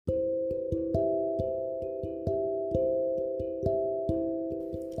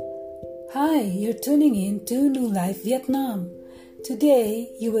Hi, you're tuning in to New Life Vietnam. Today,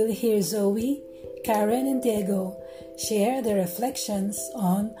 you will hear Zoe, Karen, and Diego share their reflections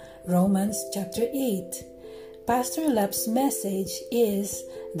on Romans chapter 8. Pastor Lap's message is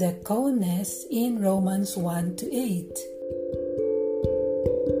the coldness in Romans 1 to 8.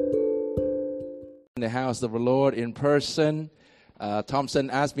 In the house of the Lord in person.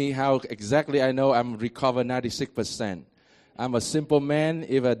 Thompson asked me how exactly I know I'm recovered 96%. I'm a simple man.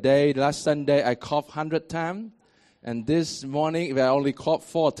 If last Sunday I coughed 100 times, and this morning if I only coughed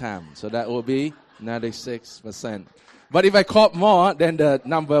 4 times, so that will be 96%. But if I cough more, then the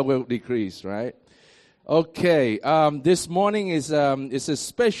number will decrease, right? Okay, this morning is a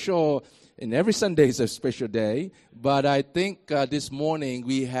special, and every Sunday is a special day, but I think this morning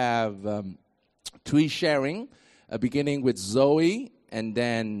we have tree sharing, beginning with Zoe, and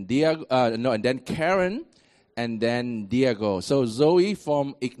then Karen, and then Diego. So Zoe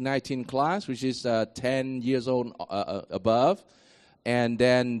from Igniting class, which is 10 years old above, and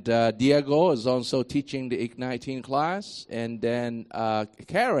then Diego is also teaching the Igniting class, and then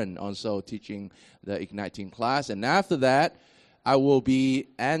Karen also teaching the Igniting class. And after that, I will be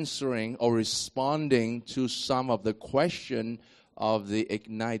answering or responding to some of the questions of the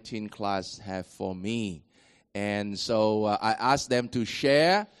Igniting class have for me. And so I asked them to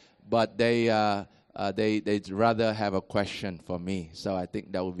share, but they'd rather have a question for me. So I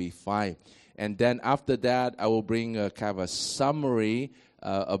think that will be fine. And then after that, I will bring a kind of a summary,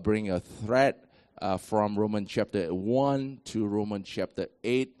 bring a thread from Romans chapter 1 to Romans chapter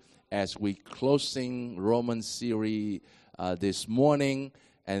 8 as we closing Romans series this morning,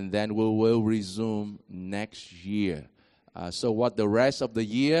 and then we will resume next year. So what the rest of the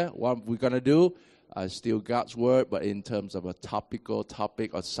year, what we're going to do, still God's Word, but in terms of a topical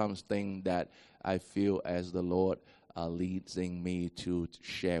topic or something that I feel as the Lord leading me to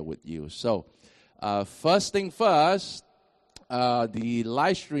share with you. So, first thing first, the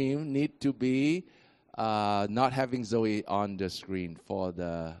live stream need to be not having Zoe on the screen for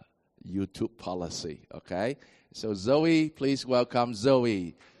the YouTube policy, okay? So Zoe, please welcome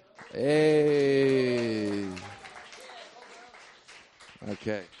Zoe. Hey.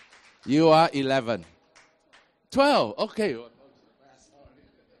 Okay. You are 11. 12, okay.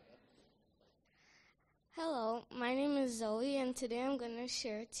 Hello, my name is Zoe, and today I'm going to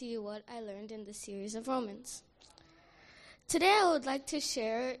share to you what I learned in the series of Romans. Today I would like to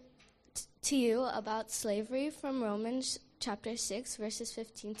share to you about slavery from Romans chapter 6, verses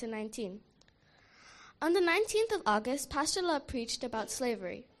 15 to 19. On the 19th of August, Pastor Love preached about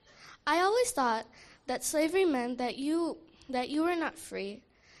slavery. I always thought that slavery meant that you were not free,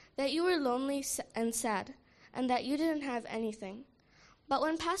 that you were lonely and sad, and that you didn't have anything. But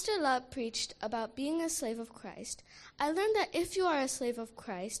when Pastor Love preached about being a slave of Christ, I learned that if you are a slave of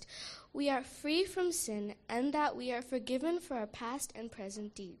Christ, we are free from sin and that we are forgiven for our past and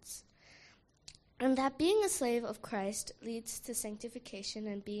present deeds. And that being a slave of Christ leads to sanctification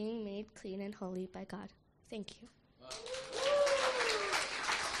and being made clean and holy by God. Thank you.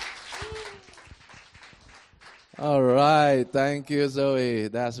 All right. Thank you, Zoe.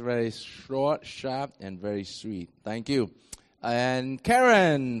 That's very short, sharp, and very sweet. Thank you. And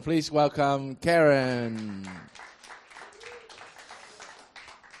Karen, please welcome Karen.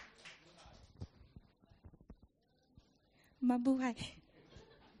 Mabuhay.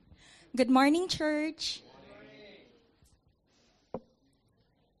 Good morning, church.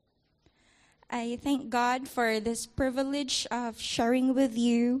 I thank God for this privilege of sharing with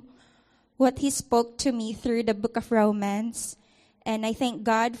you what He spoke to me through the book of Romans. And I thank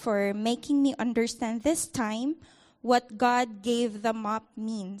God for making me understand this time what God gave them up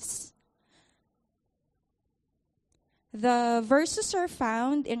means. The verses are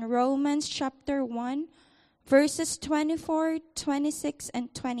found in Romans chapter 1, verses 24, 26,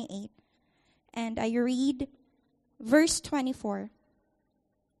 and 28. And I read verse 24.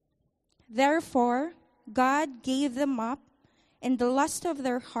 Therefore, God gave them up in the lust of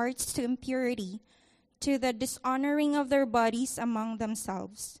their hearts to impurity, to the dishonoring of their bodies among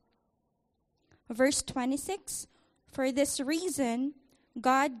themselves. Verse 26. For this reason,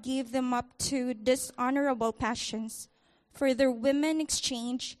 God gave them up to dishonorable passions, for their women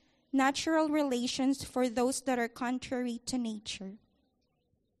exchange natural relations for those that are contrary to nature.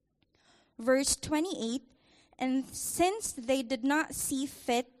 Verse 28, and since they did not see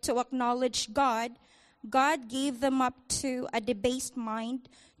fit to acknowledge God, God gave them up to a debased mind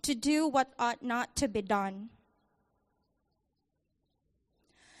to do what ought not to be done.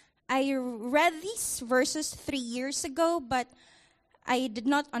 I read these verses 3 years ago, but I did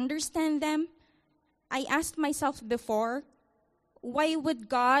not understand them. I asked myself before, why would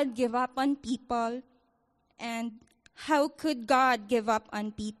God give up on people? And how could God give up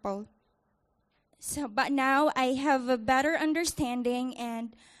on people? But now I have a better understanding,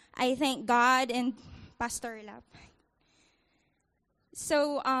 and I thank God and Pastor Lap.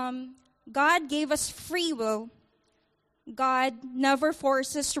 So, God gave us free will. God never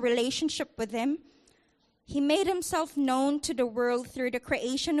forces relationship with Him. He made Himself known to the world through the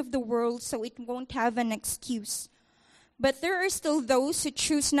creation of the world, so it won't have an excuse. But there are still those who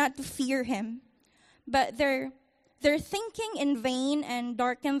choose not to fear Him. But they're thinking in vain and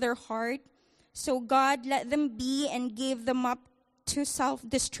darken their heart. So God let them be and gave them up to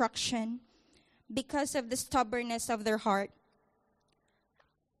self-destruction because of the stubbornness of their heart.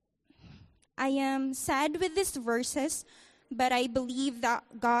 I am sad with these verses, but I believe that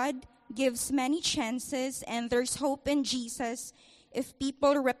God gives many chances and there's hope in Jesus if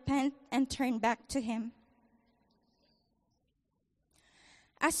people repent and turn back to Him.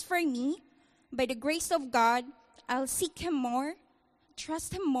 As for me, by the grace of God, I'll seek Him more,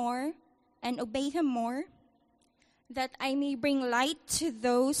 trust Him more, and obey Him more, that I may bring light to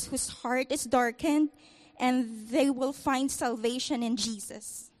those whose heart is darkened, and they will find salvation in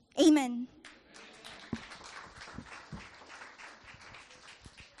Jesus. Amen.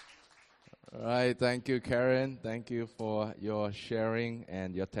 All right, thank you, Karen. Thank you for your sharing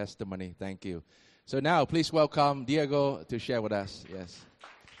and your testimony. Thank you. So now, please welcome Diego to share with us. Yes.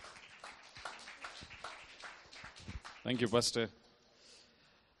 Thank you, Pastor.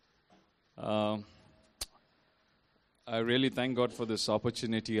 I really thank God for this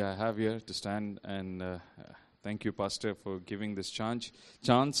opportunity I have here to stand, and thank you, Pastor, for giving this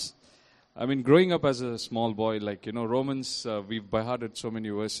chance. I mean, growing up as a small boy, Romans, we've by-hearted so many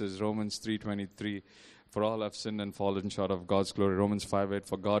verses. Romans 3:23, for all have sinned and fallen short of God's glory. Romans 5:8,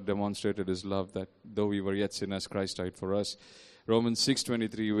 for God demonstrated His love that though we were yet sinners, Christ died for us. Romans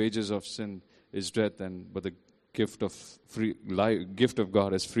 6:23, wages of sin is death, but the gift of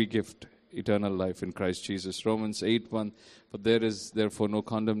God is free gift, eternal life in Christ Jesus. Romans 8:1, for there is therefore no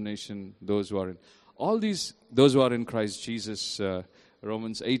condemnation those who are in Christ Jesus.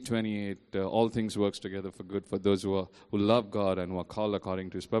 Romans 8:28, all things works together for good for those who love God and who are called according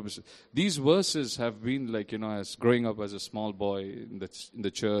to His purposes. These verses have been as growing up as a small boy in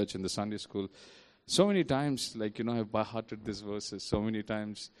the church, in the Sunday school. So many times, I've by-hearted these verses. So many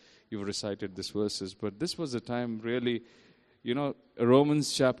times you've recited these verses. But this was a time really,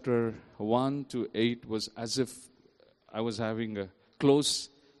 Romans chapter 1 to 8 was as if I was having a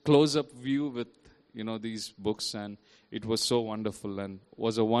close-up view with, these books, and it was so wonderful and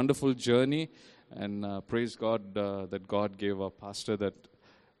was a wonderful journey. And praise God that God gave our pastor that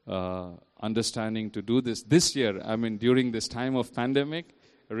understanding to do this year. I mean, during this time of pandemic,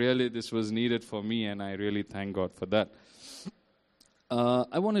 really this was needed for me, and I really thank God for that.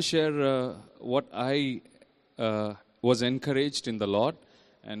 I want to share what I was encouraged in the Lord,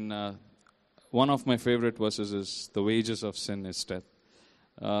 and one of my favorite verses is, the wages of sin is death,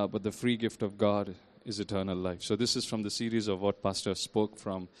 but the free gift of God is eternal life. So this is from the series of what Pastor spoke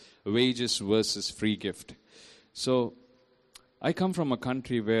from, wages versus free gift. So I come from a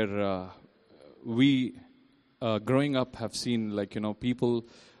country where we, growing up, have seen people,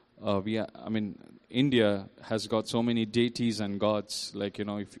 India has got so many deities and gods.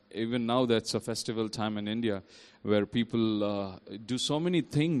 Even now that's a festival time in India where people do so many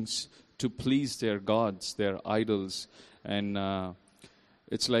things to please their gods, their idols. And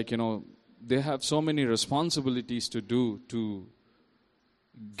it's they have so many responsibilities to do to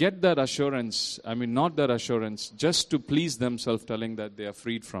get that assurance. Not that assurance, just to please themselves, telling that they are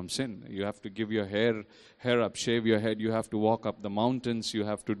freed from sin. You have to give your hair up, shave your head. You have to walk up the mountains. You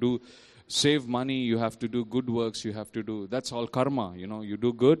have to save money. You have to do good works. You have to do, that's all karma. You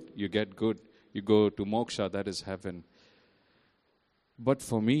do good, you get good. You go to moksha, that is heaven. But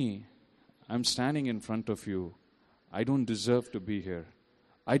for me, I'm standing in front of you. I don't deserve to be here.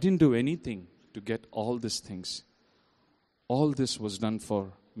 I didn't do anything to get all these things. All this was done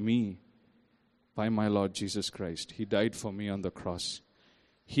for me by my Lord Jesus Christ. He died for me on the cross.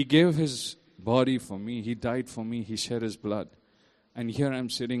 He gave His body for me. He died for me. He shed His blood. And here I'm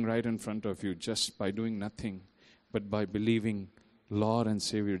sitting right in front of you just by doing nothing, but by believing Lord and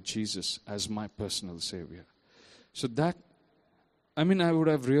Savior Jesus as my personal Savior. So that, I would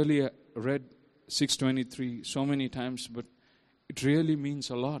have really read 6:23 so many times, but it really means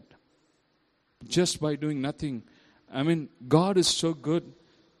a lot. Just by doing nothing. God is so good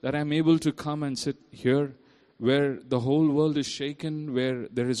that I'm able to come and sit here where the whole world is shaken, where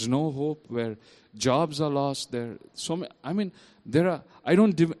there is no hope, where jobs are lost. There, so many, I mean, there are.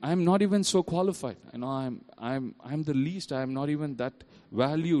 I'm not even so qualified. I'm the least. I'm not even that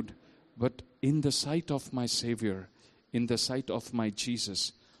valued. But in the sight of my Savior, in the sight of my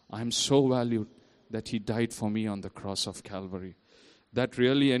Jesus, I'm so valued that He died for me on the cross of Calvary. That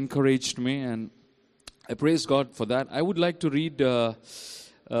really encouraged me, and I praise God for that. I would like to read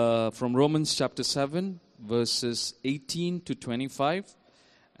from Romans chapter 7, verses 18 to 25,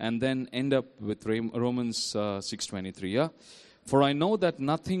 and then end up with Romans 6:23. Yeah? For I know that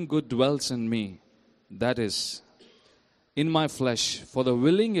nothing good dwells in me, that is, in my flesh. For the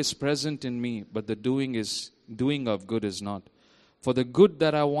willing is present in me, but the doing of good is not. For the good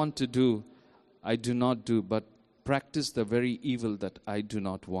that I want to do, I do not do, but practice the very evil that I do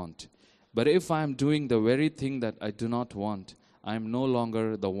not want. But if I am doing the very thing that I do not want, I am no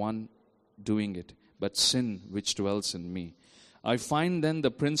longer the one doing it, but sin which dwells in me. I find then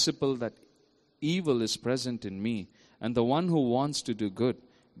the principle that evil is present in me, and the one who wants to do good.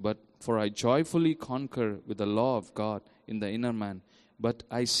 But for I joyfully conquer with the law of God in the inner man. But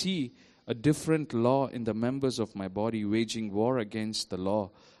I see a different law in the members of my body, waging war against the law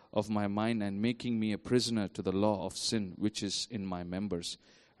of my mind and making me a prisoner to the law of sin which is in my members.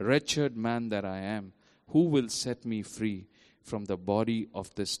 Wretched man that I am, who will set me free from the body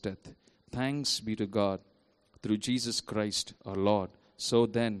of this death? Thanks be to God through Jesus Christ our Lord. So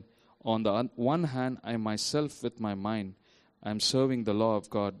then, on the one hand, I myself with my mind, I am serving the law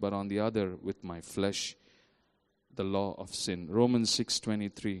of God, but on the other, with my flesh, the law of sin. Romans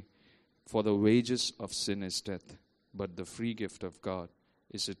 6:23, for the wages of sin is death, but the free gift of God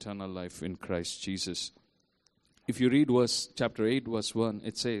is eternal life in Christ Jesus. If you read chapter 8, verse 1,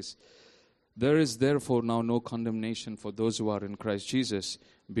 it says, there is therefore now no condemnation for those who are in Christ Jesus,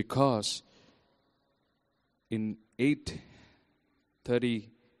 because in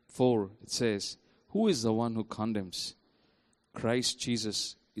 8:34 it says, who is the one who condemns? Christ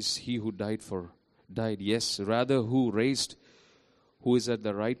Jesus is he who died, yes, rather who is at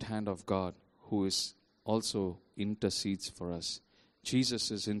the right hand of God, who is also intercedes for us.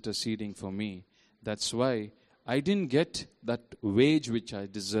 Jesus is interceding for me. That's why I didn't get that wage which I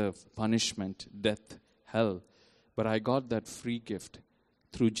deserve, punishment, death, hell. But I got that free gift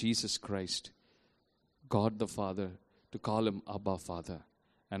through Jesus Christ, God the Father, to call Him Abba Father.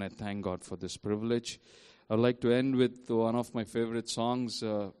 And I thank God for this privilege. I'd like to end with one of my favorite songs,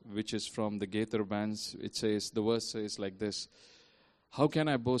 which is from the Gaither Bands. The verse says like this: how can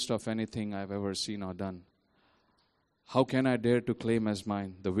I boast of anything I've ever seen or done? How can I dare to claim as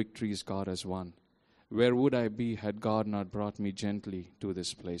mine the victories God has won? Where would I be had God not brought me gently to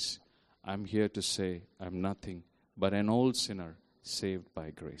this place? I'm here to say I'm nothing but an old sinner saved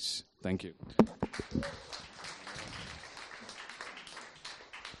by grace. Thank you.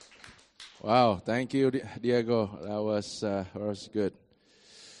 Wow, thank you, Diego. That was good.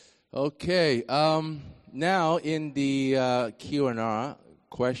 Okay, now in the Q&A,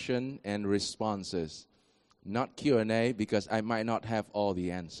 question and responses. Not Q&A, because I might not have all the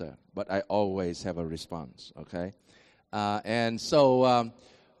answer, but I always have a response, okay? And so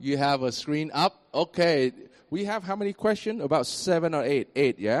you have a screen up. Okay, we have how many questions? About 7 or 8.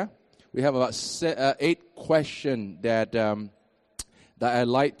 8, yeah? We have about 8 questions that I'd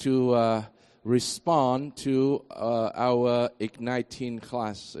like to respond to our Igniting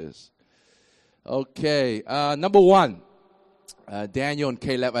classes. Okay, number 1. Daniel and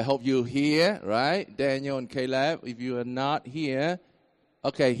Caleb, I hope you're here, right? Daniel and Caleb, if you are not here.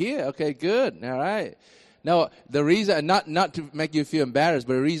 Okay, here. Okay, good. All right. Now, the reason, not to make you feel embarrassed,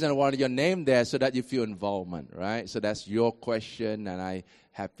 but the reason I wanted your name there so that you feel involvement, right? So that's your question, and I'm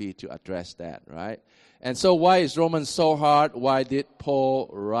happy to address that, right? And so why is Romans so hard? Why did Paul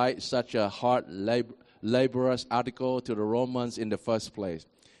write such a hard, laborious article to the Romans in the first place?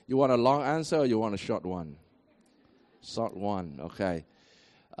 You want a long answer or you want a short one? Short one, okay.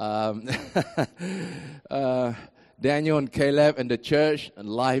 Daniel and Caleb and the church,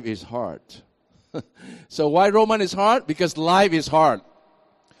 life is hard. So why Roman is hard? Because life is hard.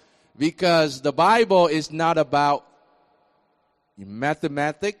 Because the Bible is not about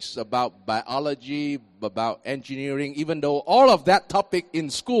mathematics, about biology, about engineering, even though all of that topic in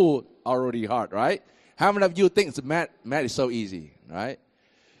school are already hard, right? How many of you think math is so easy, right?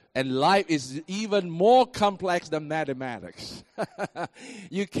 And life is even more complex than mathematics.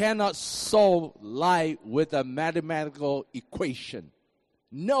 You cannot solve life with a mathematical equation.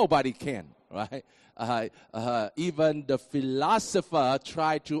 Nobody can, right? Even the philosopher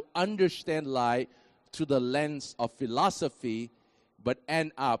tried to understand life through the lens of philosophy, but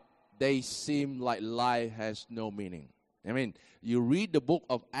end up they seem like life has no meaning. I mean, you read the book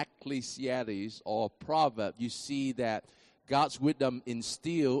of Ecclesiastes or Proverbs, you see that God's wisdom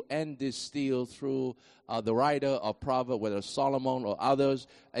instilled and distilled through the writer of Proverbs, whether Solomon or others,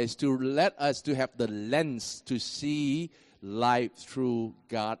 is to let us to have the lens to see life through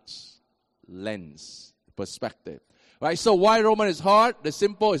God's lens, perspective. Right? So why Roman is hard? The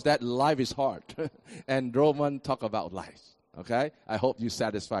simple is that life is hard. And Roman talk about life. Okay? I hope you're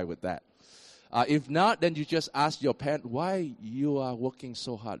satisfied with that. If not, then you just ask your parent why you are working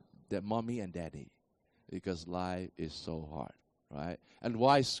so hard, that mommy and daddy. Because life is so hard, right? And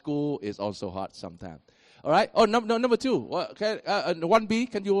why school is also hard sometimes. All right? Oh, number 2. Okay, 1B,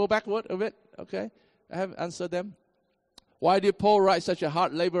 can you go backward a bit? Okay, I have answered them. Why did Paul write such a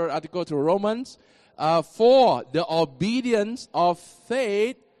hard labor article to Romans? For the obedience of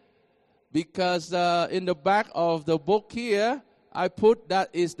faith, because in the back of the book here, I put that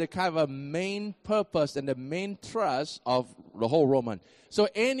is the kind of a main purpose and the main thrust of the whole Roman. So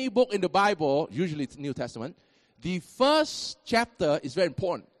any book in the Bible, usually it's New Testament, the first chapter is very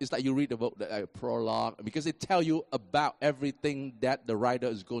important. It's like you read the book, the prologue, because it tells you about everything that the writer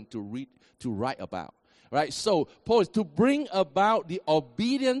is going to write about. Right? So Paul is to bring about the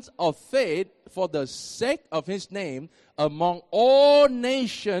obedience of faith for the sake of his name among all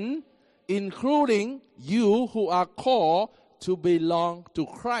nations, including you who are called to belong to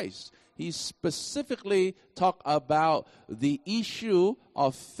Christ. He specifically talked about the issue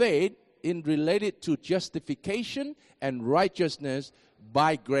of faith in related to justification and righteousness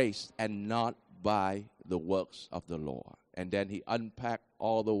by grace and not by the works of the law. And then he unpacked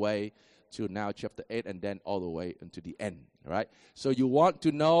all the way to now chapter 8 and then all the way into the end. Right? So you want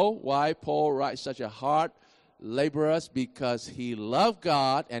to know why Paul writes such a hard laborers? Because he loved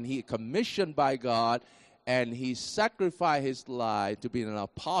God and he commissioned by God, and he sacrificed his life to be an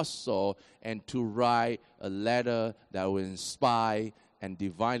apostle and to write a letter that was inspired and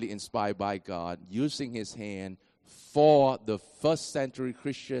divinely inspired by God, using his hand for the first century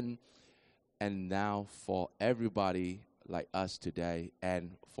Christian and now for everybody like us today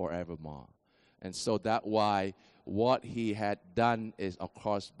and forevermore. And so that's why what he had done is, of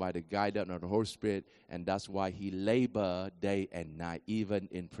course, by the guidance of the Holy Spirit, and that's why he labored day and night, even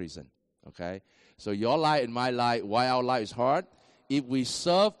in prison. Okay? So your life and my life, why our life is hard? If we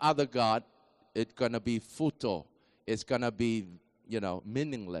serve other God, it's going to be futile. It's going to be,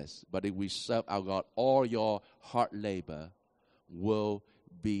 meaningless. But if we serve our God, all your hard labor will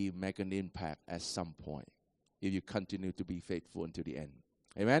be make an impact at some point if you continue to be faithful until the end.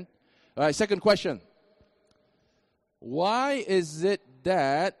 Amen? All right, second question. Why is it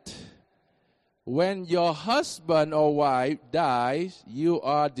that when your husband or wife dies, you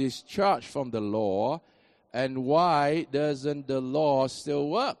are discharged from the law, and why doesn't the law still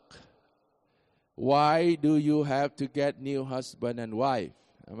work? Why do you have to get new husband and wife?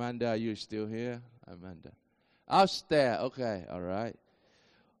 Amanda, are you still here? Amanda. Upstairs, okay, all right.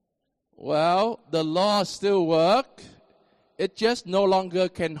 Well, the law still works. It just no longer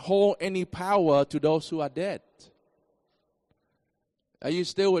can hold any power to those who are dead. Are you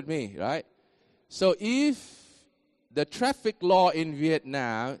still with me, right? So if the traffic law in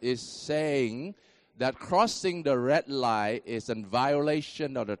Vietnam is saying that crossing the red light is a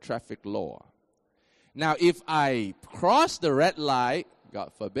violation of the traffic law. Now, if I cross the red light,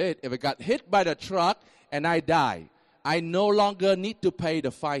 God forbid, if I got hit by the truck and I die, I no longer need to pay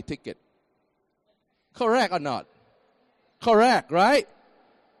the fine ticket. Correct or not? Correct, right?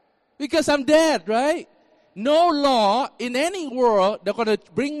 Because I'm dead, right? No law in any world they're going to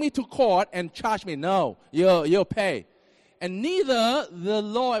bring me to court and charge me. No, you'll pay. And neither the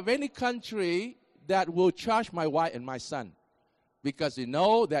law of any country that will charge my wife and my son. Because you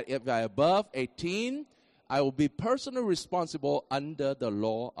know that if I'm above 18, I will be personally responsible under the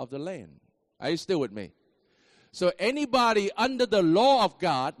law of the land. Are you still with me? So anybody under the law of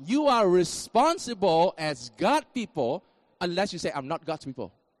God, you are responsible as God people unless you say, I'm not God's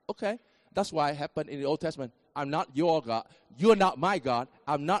people. Okay. That's why it happened in the Old Testament. I'm not your God. You're not my God.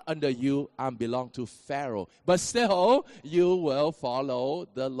 I'm not under you. I belong to Pharaoh. But still, you will follow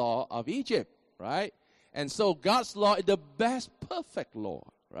the law of Egypt, right? And so God's law is the best perfect law,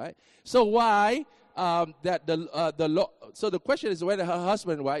 right? So why the law? So the question is whether her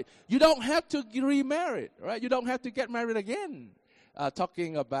husband, right? You don't have to remarry, right? You don't have to get married again.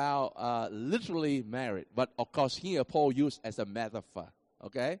 Talking about literally married, but of course here Paul used as a metaphor,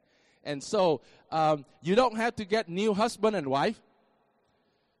 okay? And so you don't have to get new husband and wife.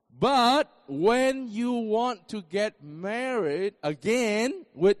 But when you want to get married again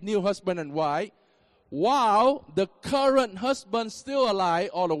with new husband and wife, while the current husband still alive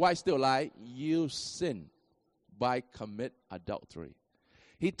or the wife still alive, you sin by commit adultery.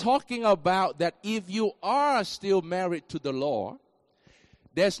 He's talking about that if you are still married to the Lord,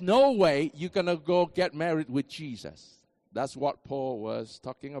 there's no way you're going to go get married with Jesus. That's what Paul was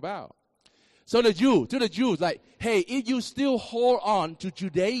talking about. So to the Jews, like, hey, if you still hold on to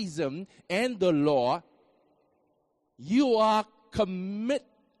Judaism and the law, you are commit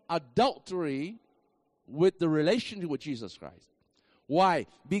adultery with the relationship with Jesus Christ. Why?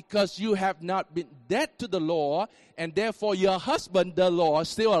 Because you have not been dead to the law, and therefore your husband, the law, is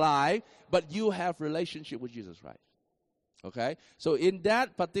still alive, but you have relationship with Jesus Christ. Okay? So in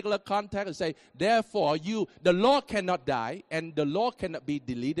that particular context, say, therefore the law cannot die, and the law cannot be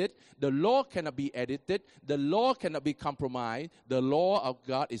deleted, the law cannot be edited, the law cannot be compromised, the law of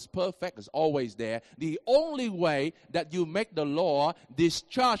God is perfect, it's always there. The only way that you make the law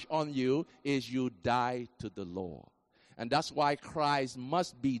discharge on you is you die to the law. And that's why Christ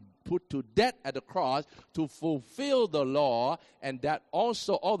must be put to death at the cross to fulfill the law, and that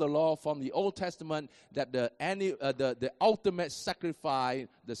also all the law from the Old Testament, that the ultimate sacrifice,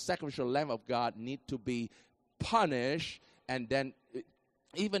 the sacrificial Lamb of God, need to be punished. And then,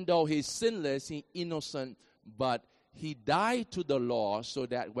 even though he's sinless, he's innocent, but he died to the law so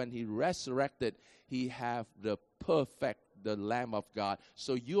that when he resurrected, he have the Lamb of God.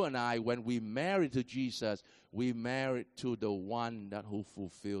 So you and I, when we married to Jesus, we married to the one who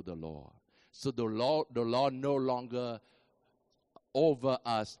fulfilled the law. So the law no longer over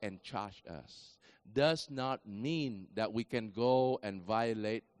us and charge us. Does not mean that we can go and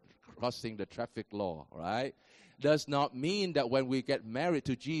violate crossing the traffic law, right? Does not mean that when we get married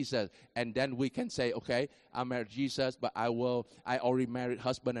to Jesus and then we can say, okay, I married Jesus, but I already married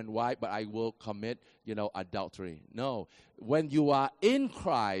husband and wife, but I will commit, adultery. No. When you are in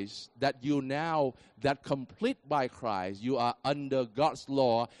Christ, that complete by Christ, you are under God's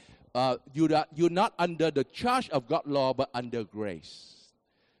law. You're not under the charge of God's law, but under grace.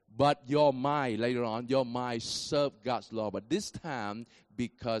 But your mind, later on, serve God's law. But this time,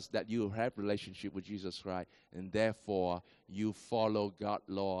 because that you have relationship with Jesus Christ, and therefore you follow God's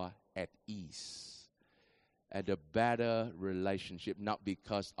law at ease. At a better relationship, not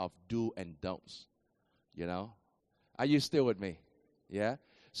because of do and don'ts. Are you still with me? Yeah?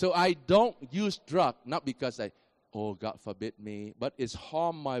 So I don't use drug, not because God forbid me, but it's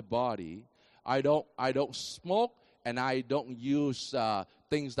harm my body. I don't smoke, and I don't use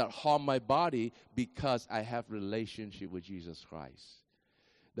things that harm my body because I have relationship with Jesus Christ.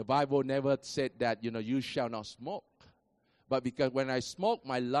 The Bible never said that, you shall not smoke. But because when I smoke,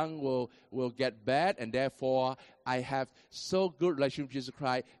 my lung will get bad, and therefore I have so good relationship with Jesus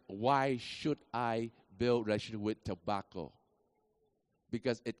Christ. Why should I build relationship with tobacco?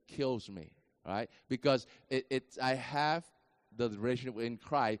 Because it kills me, right? Because I have the relationship in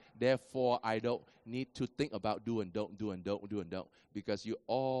Christ, therefore I don't need to think about do and don't, because you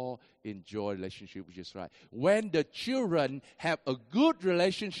all enjoy relationship with Jesus Christ. When the children have a good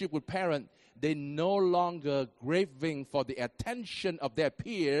relationship with parents, they no longer craving for the attention of their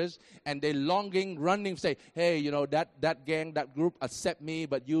peers, and they running, say, hey, that gang, that group accept me,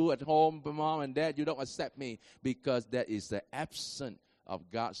 but you at home, mom and dad, you don't accept me, because there is the absence of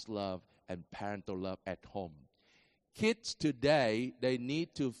God's love and parental love at home. Kids today, they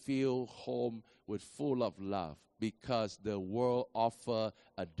need to feel home with full of love, because the world offer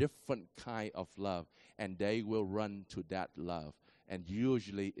a different kind of love, and they will run to that love. And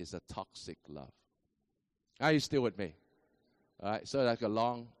usually it's a toxic love. Are you still with me? All right, so that's a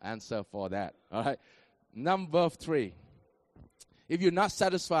long answer for that. All right. Number 3. If you're not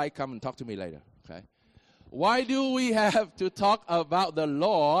satisfied, come and talk to me later. Okay. Why do we have to talk about the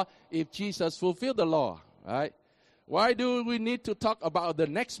law if Jesus fulfilled the law? All right. Why do we need to talk about the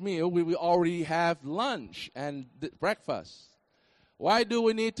next meal when we already have lunch and breakfast? Why do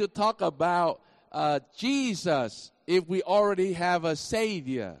we need to talk about Jesus if we already have a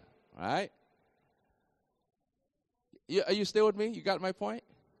Savior? Right? Are you still with me? You got my point?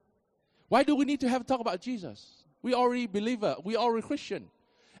 Why do we need to have a talk about Jesus? We already believer. We already Christian.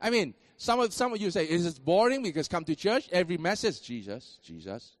 I mean, some of you say, is it boring because come to church, every message, Jesus,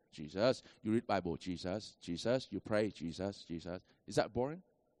 Jesus, Jesus. You read Bible, Jesus, Jesus. You pray, Jesus, Jesus. Is that boring?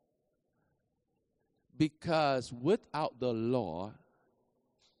 Because without the law,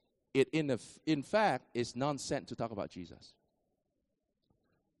 it in fact is nonsense to talk about Jesus.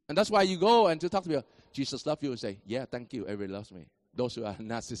 And that's why you go and to talk to people, Jesus loves you, and say, yeah, thank you, everybody loves me. Those who are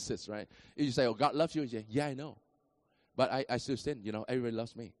narcissists, right? If you say, oh, God loves you, you say, yeah, I know. But I still sin, everybody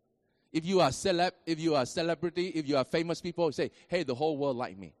loves me. If you are celebrity, if you are famous people, say, hey, the whole world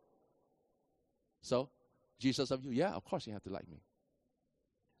like me. So, Jesus of you, yeah, of course you have to like me.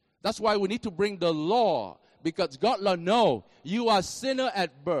 That's why we need to bring the law, because God know you are sinner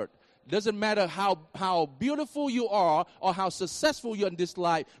at birth. Doesn't matter how beautiful you are or how successful you are in this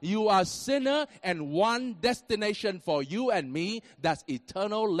life, you are sinner, and one destination for you and me, that's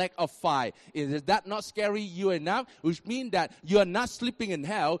eternal lake of fire. Is that not scary you enough? Which means that you are not sleeping in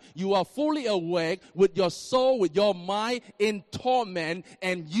hell. You are fully awake with your soul, with your mind in torment,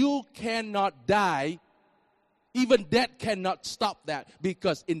 and you cannot die. Even death cannot stop that,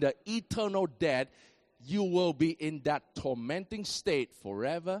 because in the eternal death, you will be in that tormenting state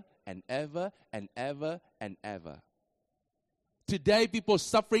forever and ever and ever and ever. Today, people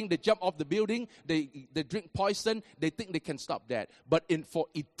suffering, they jump off the building, they drink poison, they think they can stop that. But for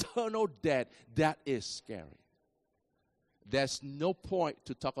eternal death, that is scary. There's no point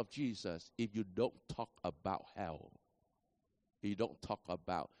to talk of Jesus if you don't talk about hell. You don't talk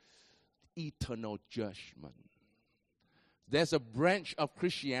about eternal judgment. There's a branch of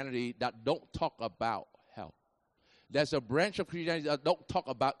Christianity that don't talk about hell. There's a branch of Christianity that don't talk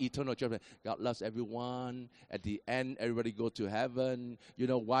about eternal judgment. God loves everyone. At the end, everybody go to heaven. You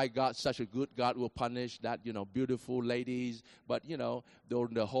know, why God's such a good God will punish that, beautiful ladies. But,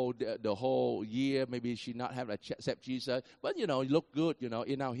 during the whole year, maybe she not have to accept Jesus. But, look good,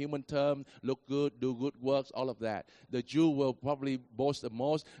 in our human term, look good, do good works, all of that. The Jew will probably boast the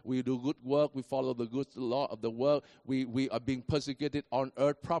most. We do good work. We follow the good law of the world. We are being persecuted on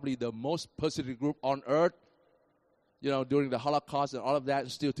earth, probably the most persecuted group on earth. During the Holocaust and all of that,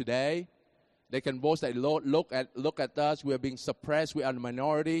 still today, they can boast that, look at us, we are being suppressed, we are a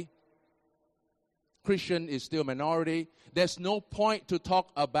minority. Christian is still a minority. There's no point to talk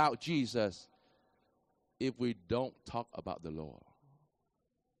about Jesus if we don't talk about the Lord.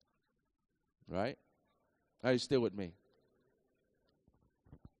 Right? Are you still with me?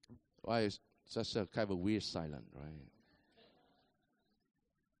 Why is such a kind of a weird silence, right?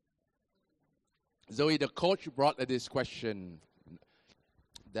 Zoe, the coach brought this question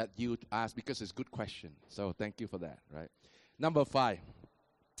that you asked because it's a good question. So thank you for that, right? Number 4,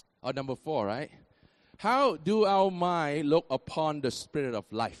 right? How do our mind look upon the spirit of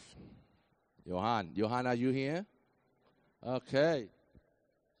life? Johan, are you here? Okay.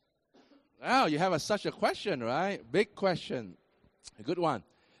 Oh, you have such a question, right? Big question. A good one.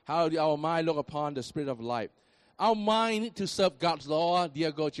 How do our mind look upon the spirit of life? Our mind need to serve God's law.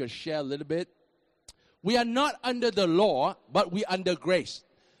 Dear God, just share a little bit. We are not under the law, but we are under grace.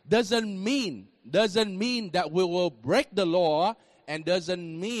 Doesn't mean that we will break the law, and does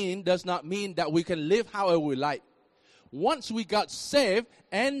not mean that we can live however we like. Once we got saved,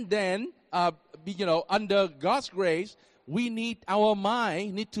 and then under God's grace, our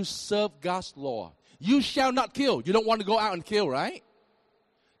mind need to serve God's law. You shall not kill. You don't want to go out and kill, right?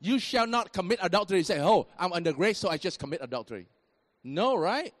 You shall not commit adultery. Say, oh, I'm under grace, so I just commit adultery. No,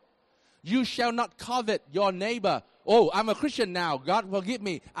 right? You shall not covet your neighbor. Oh, I'm a Christian now. God forgive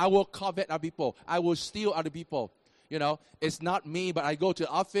me. I will covet other people. I will steal other people. It's not me, but I go to the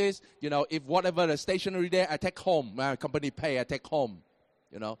office. If whatever the stationery there, I take home. My company pay, I take home.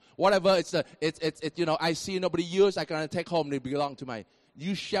 Whatever it's I see nobody use, I can take home. They belong to my.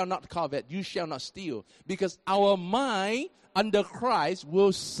 You shall not covet. You shall not steal. Because our mind under Christ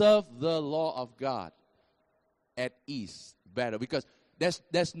will serve the law of God at ease better. Because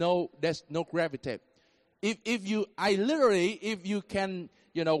there's no gravity. If you can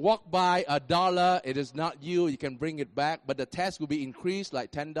walk by $1, it is not you. You can bring it back, but the tax will be increased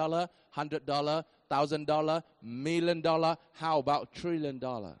like $10, $100, $1,000, $1 million. How about $1 trillion?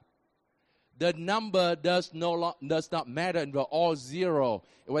 The number does not matter, and we're all zero.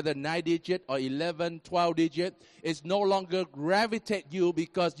 Whether 9 digit or 11, 12 digit, it's no longer gravitate you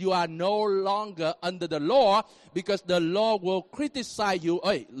because you are no longer under the law, because the law will criticize you.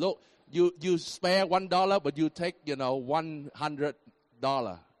 Hey, look, you spare $1, but you take, $100.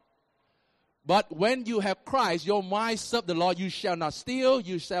 But when you have Christ, your mind serve the law. You shall not steal,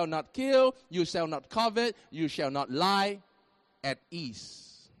 you shall not kill, you shall not covet, you shall not lie, at ease.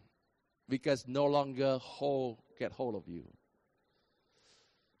 Because no longer get hold of you.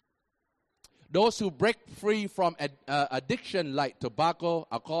 Those who break free from addiction like tobacco,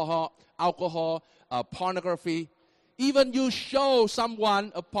 alcohol, pornography, even you show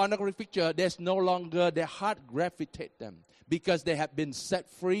someone a pornographic picture, there's no longer, their heart gravitate them because they have been set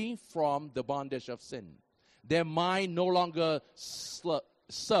free from the bondage of sin. Their mind no longer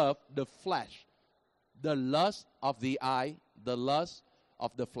serve the flesh, the lust of the eye, the lust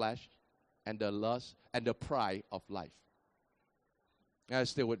of the flesh, and the lust and the pride of life. Now,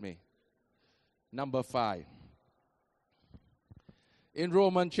 stay with me. Number 5. In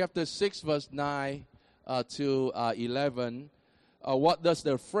Romans chapter 6, verse 9 to 11, what does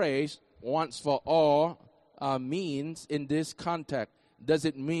the phrase once for all means in this context? Does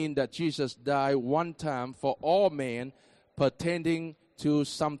it mean that Jesus died one time for all men pertaining to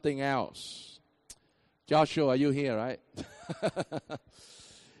something else? Joshua, are you here, right?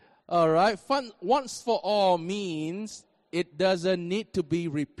 All right. Once for all means it doesn't need to be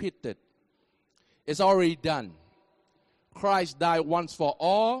repeated. It's already done. Christ died once for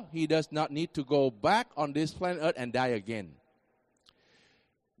all. He does not need to go back on this planet Earth and die again.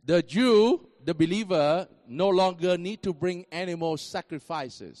 The Jew, the believer, no longer need to bring animal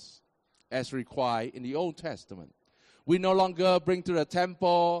sacrifices as required in the Old Testament. We no longer bring to the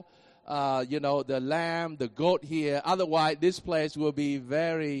temple, the lamb, the goat here. Otherwise, this place will be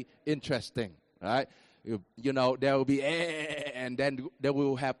very interesting, right? There will be, and then they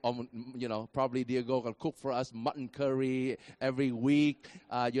will have, probably Diego can cook for us mutton curry every week.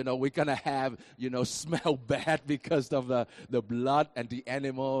 We're going to have, smell bad because of the blood and the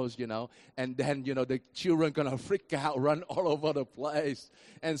animals, And then, the children going to freak out, run all over the place.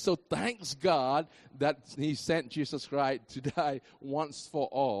 And so thanks God that he sent Jesus Christ to die once for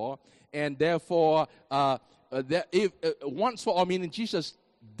all. And therefore, once for all, meaning Jesus'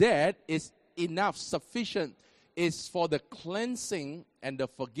 death is enough, sufficient, is for the cleansing and the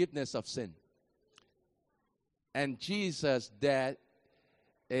forgiveness of sin. And Jesus' death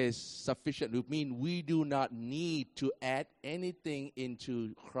is sufficient. It means we do not need to add anything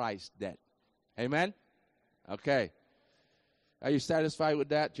into Christ's death. Amen? Okay. Are you satisfied with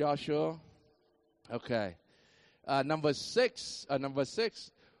that, Joshua? Okay. Number six.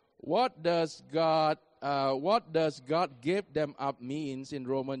 What does God give them up means in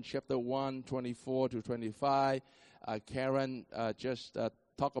Romans chapter 1, 24 to 25? Karen just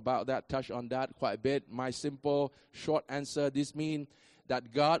talked about that, touched on that quite a bit. My simple, short answer, this means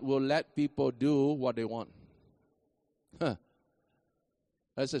that God will let people do what they want.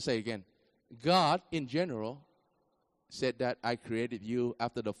 Let's just say again. God, in general, said that I created you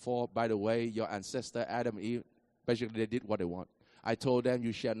after the fall. By the way, your ancestor Adam and Eve, basically they did what they want. I told them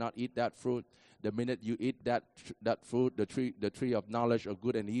you shall not eat that fruit. The minute you eat that fruit, the tree of knowledge of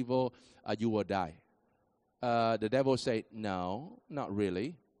good and evil, you will die. The devil said, no, not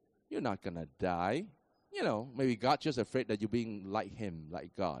really. You're not going to die. Maybe God just afraid that you're being like him, like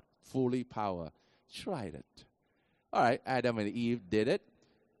God, fully power. Tried it. All right, Adam and Eve did it.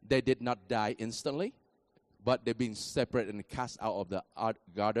 They did not die instantly, but they've been separated and cast out of the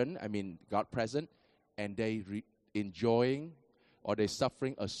garden, God present, and they enjoying or they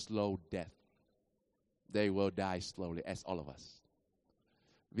suffering a slow death. They will die slowly, as all of us.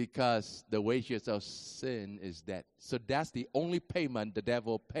 Because the wages of sin is death. So that's the only payment the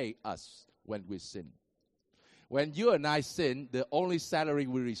devil pay us when we sin. When you and I sin, the only salary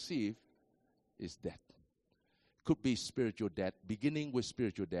we receive is death. Could be spiritual death, beginning with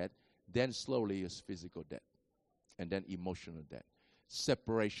spiritual death, then slowly is physical death, and then emotional death.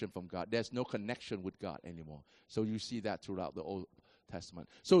 Separation from God. There's no connection with God anymore. So you see that throughout the Old Testament.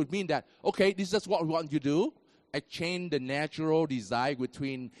 So it means that, okay, this is what we want you to do. Exchange the natural desire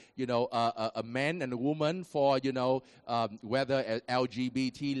between, a man and a woman for, whether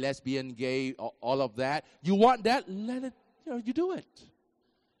LGBT, lesbian, gay, all of that. You want that? Let it, you do it.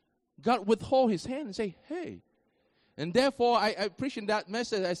 God withhold his hand and say, hey. And therefore, I appreciate that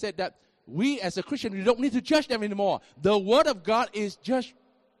message. I said that we as a Christian, we don't need to judge them anymore. The Word of God is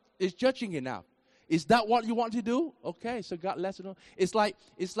judging enough. Is that what you want to do? Okay, so God lets you know. It's like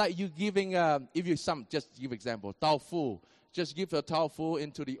you giving, just give example, tofu. Just give the tofu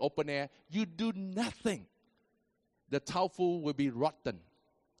into the open air. You do nothing. The tofu will be rotten.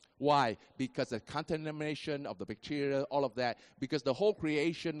 Why? Because the contamination of the bacteria, all of that. Because the whole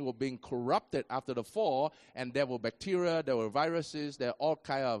creation will be corrupted after the fall, and there were bacteria, there were viruses, there are all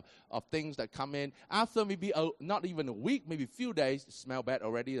kind of things that come in. After maybe not even a week, maybe a few days, smell bad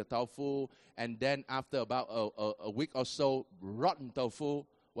already, the tofu. And then after about a week or so, rotten tofu.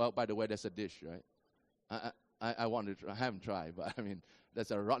 Well, by the way, that's a dish, right? I haven't tried, but that's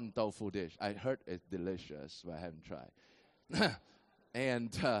a rotten tofu dish. I heard it's delicious, but I haven't tried.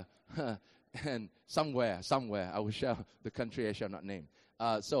 And somewhere, I will share the country I shall not name.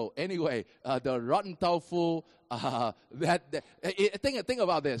 So anyway, the rotten tofu. Think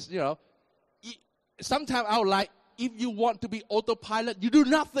about this. Sometimes I would like, if you want to be autopilot, you do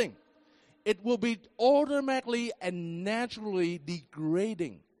nothing. It will be automatically and naturally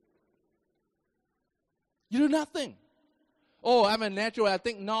degrading. You do nothing. Oh, I'm a natural. I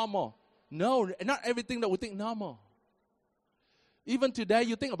think normal. No, not everything that we think normal. Even today,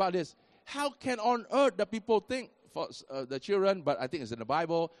 you think about this. How can on earth the people think for the children, but I think it's in the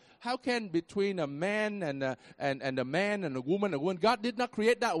Bible. How can between a man and a man and a woman, God did not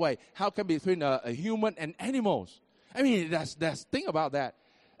create that way. How can between a human and animals? I mean, that's think about that.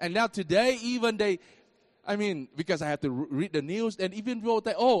 And now today, even because I have to read the news, and even though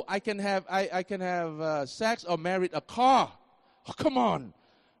they, I can have sex or marry a car. Oh, come on,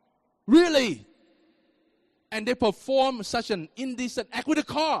 really? And they perform such an indecent act with a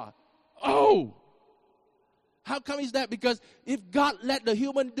car. Oh, how come is that? Because if God let the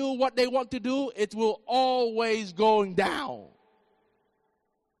human do what they want to do, it will always going down.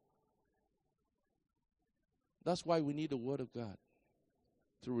 That's why we need the Word of God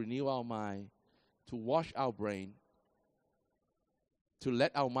to renew our mind, to wash our brain, to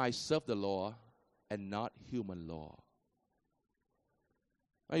let our mind serve the law and not human law.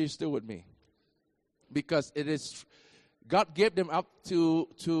 Are you still with me? Because it is, God gave them up to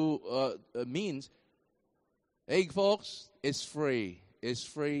means. Hey, folks, it's free. It's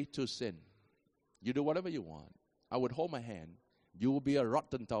free to sin. You do whatever you want. I would hold my hand. You will be a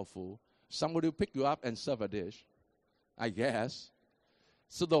rotten tofu. Somebody will pick you up and serve a dish, I guess.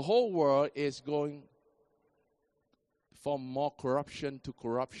 So the whole world is going from more corruption to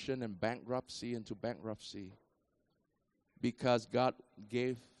corruption and bankruptcy into bankruptcy because God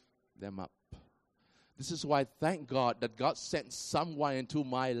gave them up. This is why, thank God, that God sent someone into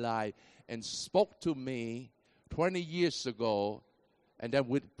my life and spoke to me 20 years ago, and then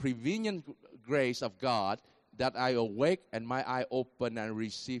with prevenient grace of God, that I awake and my eye open and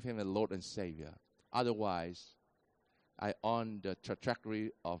receive Him as Lord and Savior. Otherwise, I on the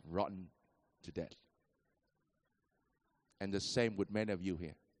trajectory of rotten to death. And the same with many of you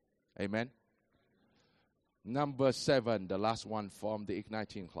here. Amen? Number 7, the last one from the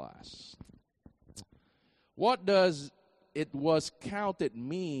Igniting class. What does it was counted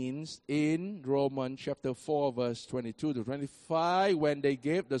means in Romans chapter 4, verse 22 to 25, when they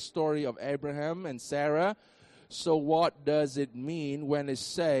gave the story of Abraham and Sarah? So what does it mean when it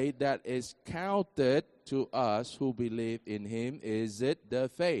say that is counted to us who believe in Him? Is it the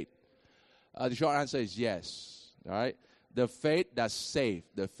faith? The short answer is yes. All right? The faith that saved,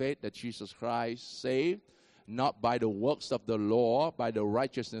 the faith that Jesus Christ saved, not by the works of the law, by the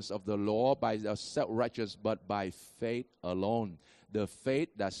righteousness of the law, by the self-righteous, but by faith alone. The faith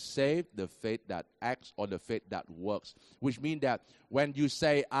that saved, the faith that acts, or the faith that works. Which means that when you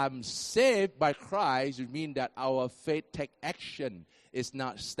say, I'm saved by Christ, it means that our faith take action. It's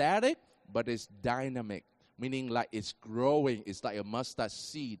not static, but it's dynamic. Meaning like it's growing. It's like a mustard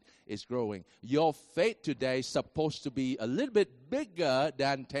seed. It's growing. Your faith today is supposed to be a little bit bigger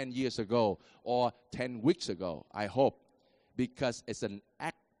than 10 years ago or 10 weeks ago, I hope. Because it's an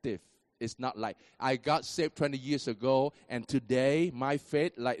active. It's not like I got saved 20 years ago and today my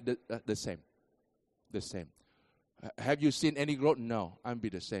faith like the same. The same. Have you seen any growth? No, I'm be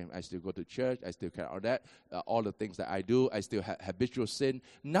the same. I still go to church. I still carry all that. All the things that I do, I still have habitual sin.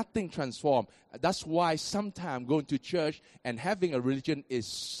 Nothing transformed. That's why sometimes going to church and having a religion is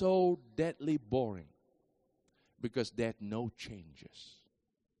so deadly boring. Because there's no changes.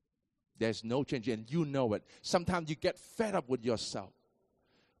 There's no change, and you know it. Sometimes you get fed up with yourself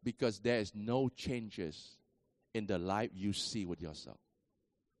because there is no changes in the life you see with yourself.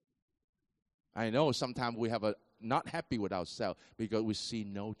 I know sometimes we have not happy with ourselves because we see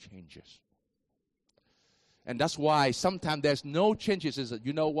no changes. And that's why sometimes there's no changes.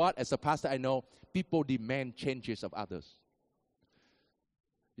 You know what? As a pastor, I know people demand changes of others.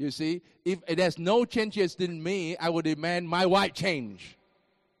 You see, if there's no changes in me, I would demand my wife change.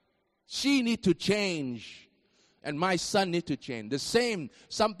 She need to change. And my son need to change. The same,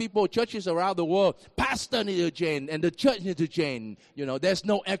 some people, churches around the world, pastor need to change, and the church need to change. You know, there's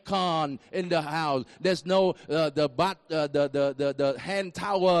no aircon in the house. There's no the hand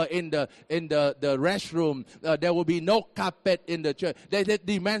towel in the restroom. There will be no carpet in the church. They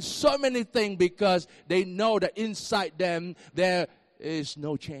demand so many things because they know that inside them there is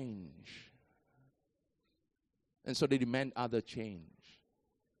no change, and so they demand other change.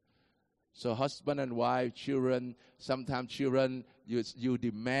 So husband and wife, children, sometimes children, you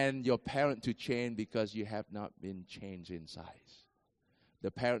demand your parent to change because you have not been changed inside. The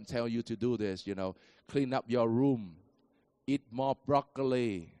parent tell you to do this, clean up your room, eat more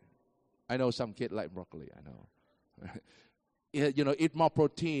broccoli. I know some kids like broccoli, I know. Eat more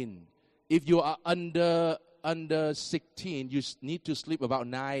protein. If you are under 16, you need to sleep about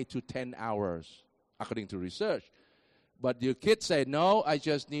 9 to 10 hours, according to research. But your kids say, no, I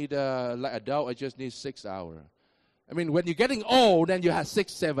just need, like adult, I just need 6 hours. I mean, when you're getting old, then you have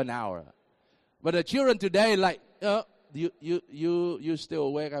 6, 7 hours. But the children today, you still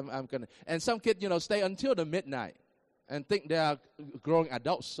awake? I'm gonna. And some kids, stay until the midnight, and think they are growing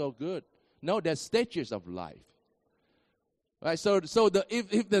adults so good. No, there's stages of life. Right. So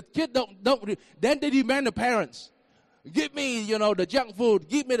if the kid don't, then they demand the parents, give me the junk food,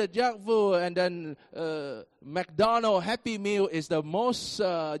 give me the junk food, and then McDonald's Happy Meal is the most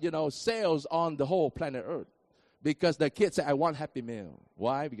sales on the whole planet Earth. Because the kids say, I want Happy Meal.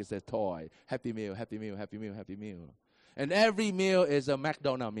 Why? Because they're toy. Happy Meal, Happy Meal, Happy Meal, Happy Meal. And every meal is a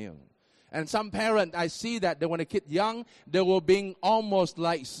McDonald's meal. And some parents, I see that when a kid young, they were being almost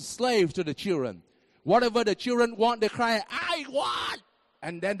like slaves to the children. Whatever the children want, they cry, I want.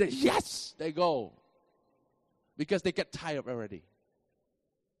 And then yes, they go. Because they get tired already.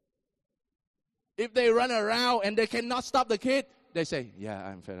 If they run around and they cannot stop the kid, they say, yeah,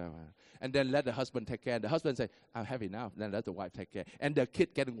 I'm fed up. And then let the husband take care. The husband say, I'm happy now. Then let the wife take care. And the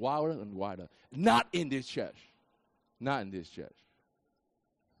kid getting wilder and wilder. Not in this church. Not in this church.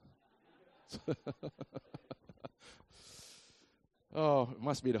 Oh, it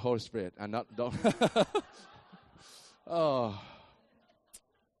must be the Holy Spirit. And don't. Oh.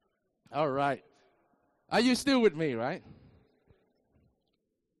 All right. Are you still with me, right?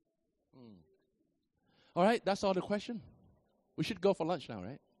 All right, that's all the question. We should go for lunch now,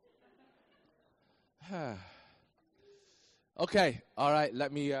 right? Okay, all right,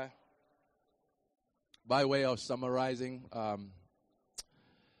 let me, by way of summarizing,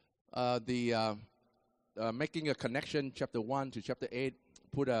 making a connection, chapter 1 to chapter 8,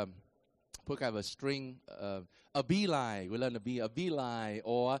 put kind of a string, a beeline. We learn a beeline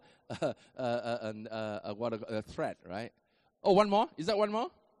or a thread, right? Oh, one more? Is that one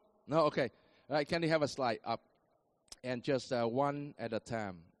more? No, okay. All right, can you have a slide up? And just one at a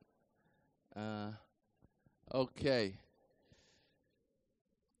time. Okay.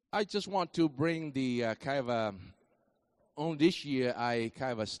 I just want to bring the on this year I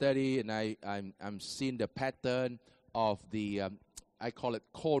kind of study and I'm seeing the pattern of the, I call it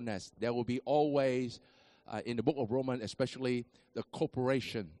coldness. There will be always, in the book of Romans especially, the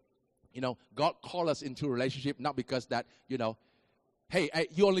cooperation. God called us into a relationship not because that, hey,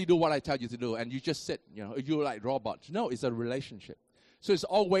 you only do what I tell you to do and you just sit, you're like robots. No, it's a relationship. So it's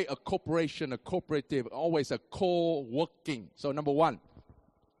always a cooperation, a cooperative, always a co-working. So number one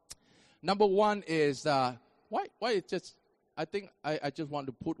is, why it just, I think I just want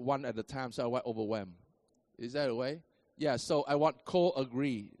to put one at a time so I won't overwhelm. Is that a way? Yeah, so I want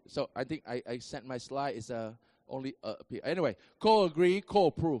co-agree. So I think I sent my slide, it's only anyway, co-agree,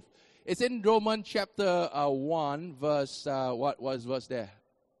 co-approve. It's in Romans chapter 1, verse, what was verse there?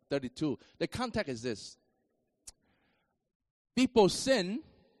 32. The context is this. People sin,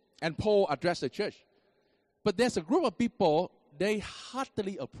 and Paul addressed the church. But there's a group of people, they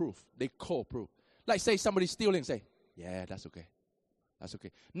heartily approve. They co-approve. Like say somebody stealing, say, yeah, that's okay. That's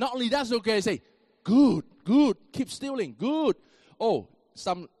okay. Not only that's okay, say, good, keep stealing, good. Oh,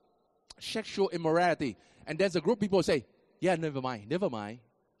 some sexual immorality. And there's a group of people who say, yeah, never mind.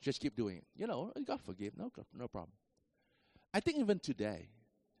 Just keep doing it. God forgive, no problem. I think even today,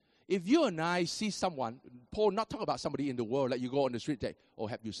 if you and I see someone, Paul not talk about somebody in the world, like you go on the street, say, oh,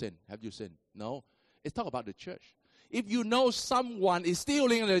 have you sinned? No, it's talk about the church. If you know someone is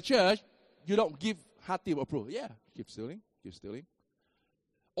stealing in the church, you don't give hearty approval. Yeah, keep stealing.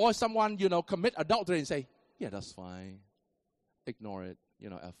 Or someone, commit adultery and say, yeah, that's fine. Ignore it,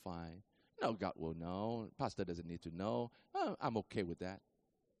 fine. No, God will know. Pastor doesn't need to know. I'm okay with that.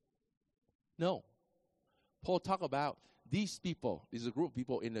 No. Paul talk about these people, there's a group of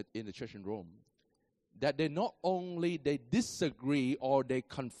people in the church in Rome, that they not only they disagree or they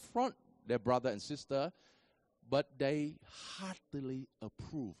confront their brother and sister, but they heartily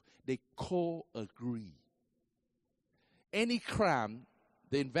approve. They co-agree. Any crime,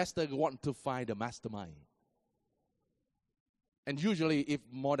 the investor want to find a mastermind. And usually, if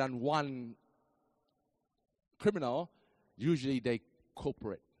more than one criminal, usually they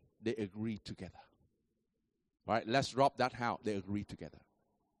cooperate. They agree together. All right, let's rob that house. They agree together.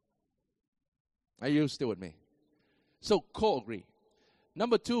 Are you still with me? So, co-agree.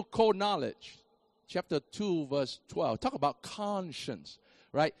 Number 2, co-knowledge. Chapter 2, verse 12. Talk about conscience,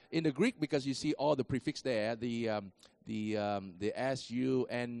 right? In the Greek, because you see all the prefix there, the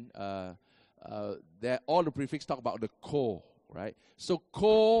S-U-N, all the prefix talk about the co, right? So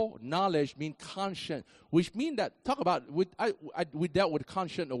co-knowledge means conscience, which means that, talk about, we dealt with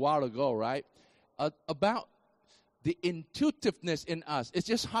conscience a while ago, right? About the intuitiveness in us. It's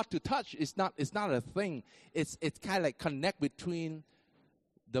just hard to touch. It's not a thing. It's kind of like connect between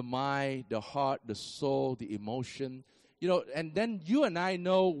the mind, the heart, the soul, the emotion. And then you and I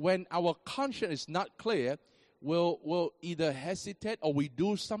know when our conscience is not clear, will either hesitate or we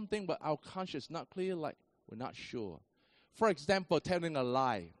do something, but our conscience not clear, like we're not sure. For example, telling a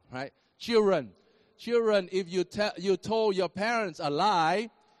lie, right? Children, if you told your parents a lie,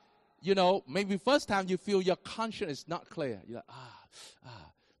 maybe first time you feel your conscience is not clear. You're like,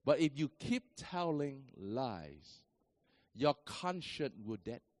 But if you keep telling lies, your conscience will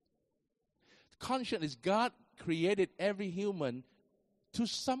dead. Conscience is God created every human to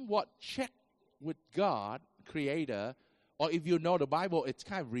somewhat check with God, Creator, or if you know the Bible, it's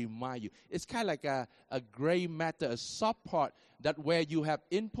kind of remind you. It's kind of like a gray matter, a soft part that where you have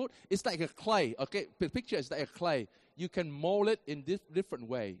input. It's like a clay, okay? Picture is like a clay. You can mold it in this different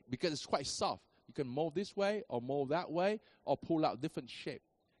way because it's quite soft. You can mold this way or mold that way or pull out different shape.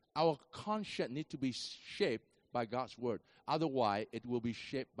 Our conscience needs to be shaped by God's word. Otherwise, it will be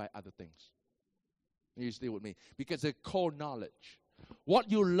shaped by other things. You stay with me? Because it's core knowledge.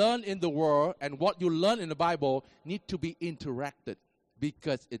 What you learn in the world and what you learn in the Bible need to be interacted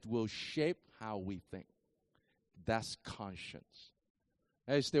because it will shape how we think. That's conscience.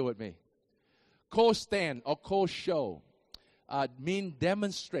 Are you still with me? Co-stand or co-show mean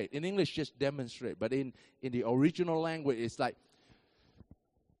demonstrate. In English, just demonstrate. But in the original language, it's like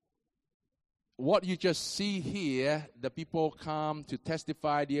what you just see here, the people come to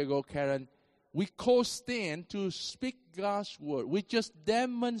testify, Diego, Karen, we co-stand to speak God's word. We just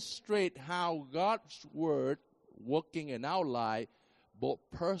demonstrate how God's word working in our life, both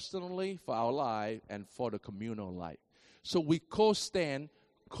personally for our life and for the communal life. So we co-stand,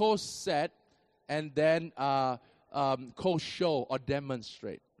 co-set, and then co-show or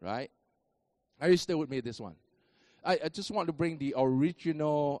demonstrate, right? Are you still with me this one? I just want to bring the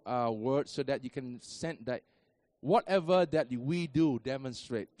original word so that you can sense that whatever that we do,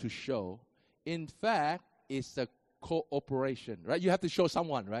 demonstrate, to show, in fact, it's a cooperation, right? You have to show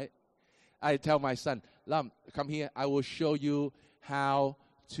someone, right? I tell my son, Lam, come here. I will show you how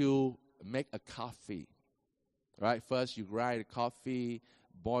to make a coffee, right? First, you grind the coffee,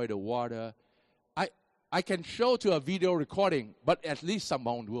 boil the water. I can show to a video recording, but at least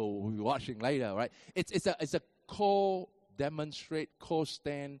someone will be watching later, right? It's a co-demonstrate,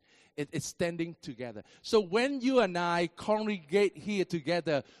 co-stand. It's standing together. So when you and I congregate here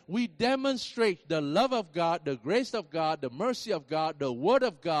together, we demonstrate the love of God, the grace of God, the mercy of God, the word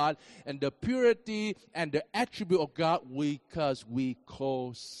of God, and the purity and the attribute of God because we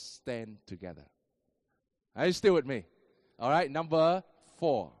co-stand together. Are you still with me? All right, number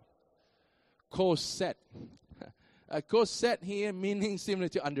 4. Co-set. Co-set here meaning similar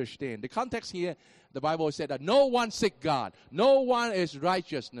to understand. The context here, the Bible said that no one seek God. No one is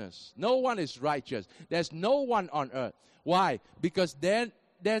righteousness. No one is righteous. There's no one on earth. Why? Because there's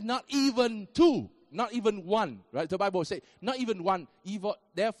not even two. Not even one. Right? The Bible says not even one.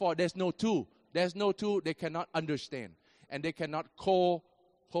 Therefore, there's no two. There's no two. They cannot understand. And they cannot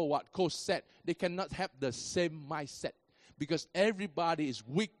co-set. They cannot have the same mindset. Because everybody is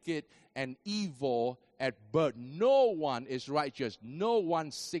wicked and evil at birth. No one is righteous. No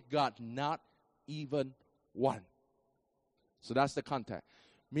one seek God. Not even one. So that's the context.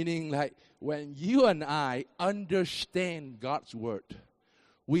 Meaning like when you and I understand God's word,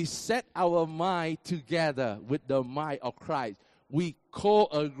 we set our mind together with the mind of Christ. We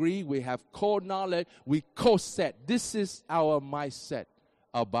co-agree, we have co-knowledge, we co-set. This is our mindset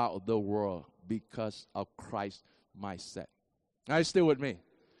about the world because of Christ's mindset. Are you still with me?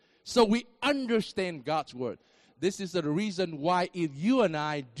 So we understand God's word. This is the reason why if you and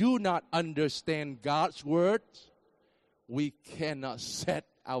I do not understand God's word, we cannot set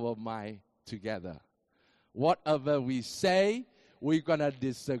our mind together. Whatever we say, we're going to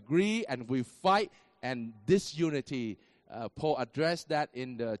disagree and we fight and disunity. Paul addressed that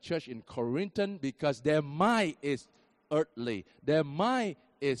in the church in Corinth because their mind is earthly. Their mind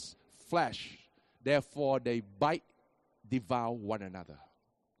is flesh. Therefore, they devour one another.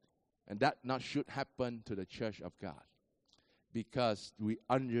 And that not should happen to the church of God because we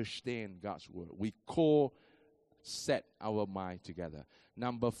understand God's word. We co-set our mind together.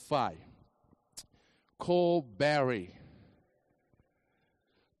 Number 5, co-bury.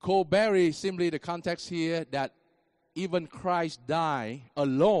 Co-bury, simply the context here that even Christ died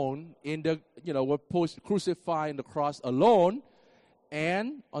alone in the, was crucified on the cross alone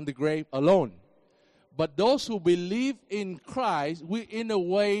and on the grave alone. But those who believe in Christ, we in a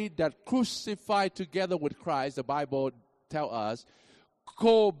way that crucified together with Christ, the Bible tells us,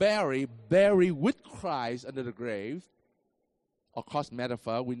 co-bury, bury with Christ under the grave. Of course,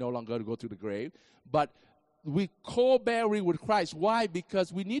 metaphor, we no longer go to the grave. But we co-bury with Christ. Why?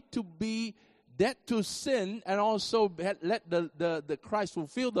 Because we need to be dead to sin and also let the Christ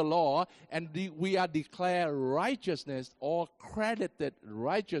fulfill the law, and we are declared righteousness or credited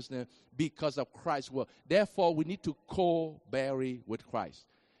righteousness because of Christ's work. Therefore, we need to co-bear with Christ.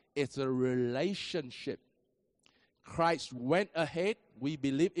 It's a relationship. Christ went ahead. We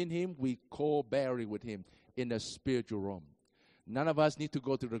believe in him. We co-bear with him in the spiritual realm. None of us need to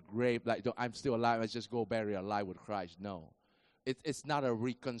go to the grave like, I'm still alive, let's just go bury alive with Christ. No. It's not a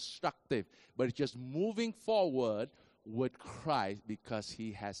reconstructive, but it's just moving forward with Christ because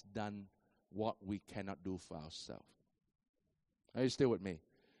he has done what we cannot do for ourselves. Are you still with me?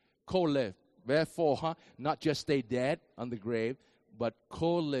 Co-live. Therefore, not just stay dead on the grave, but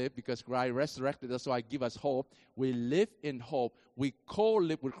co-live because Christ resurrected. That's why give us hope. We live in hope. We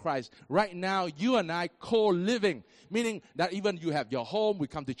co-live with Christ. Right now, you and I co-living, meaning that even you have your home, we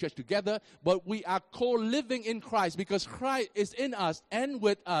come to church together, but we are co-living in Christ because Christ is in us and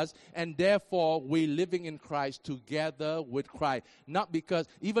with us, and therefore we living in Christ together with Christ. Not because,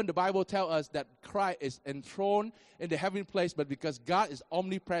 even the Bible tells us that Christ is enthroned in the heavenly place, but because God is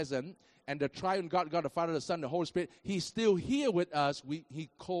omnipresent, and the triune God, God the Father, the Son, the Holy Spirit, he's still here with us. He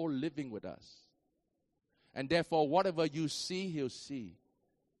co-living with us. And therefore, whatever you see, he'll see.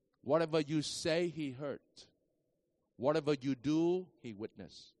 Whatever you say, he heard. Whatever you do, he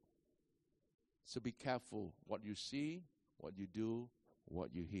witnessed. So be careful what you see, what you do,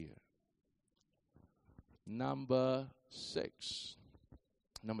 what you hear. Number 6.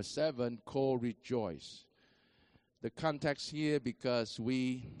 Number 7, co-rejoice. The context here, because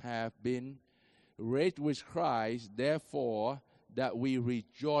we have been raised with Christ, therefore that we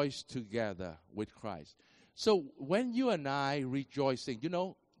rejoice together with Christ. So when you and I rejoicing,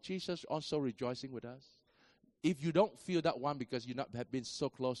 Jesus also rejoicing with us. If you don't feel that one because you not have been so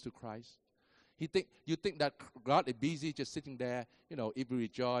close to Christ, you think that God is busy just sitting there, if we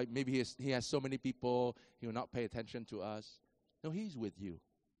rejoice, maybe he has so many people, he will not pay attention to us. No, he's with you.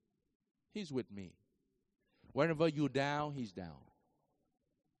 He's with me. Whenever you're down, he's down.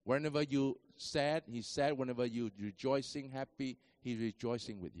 Whenever you sad, he's sad. Whenever you rejoicing, happy, he's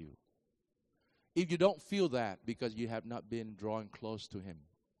rejoicing with you. If you don't feel that because you have not been drawing close to him,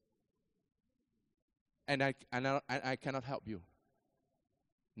 and I cannot help you.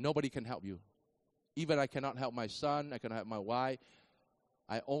 Nobody can help you. Even I cannot help my son, I cannot help my wife.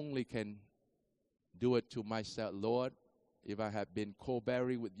 I only can do it to myself. Lord, if I have been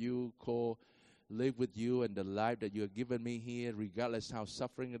co-bearing with you, live with you and the life that you have given me here, regardless how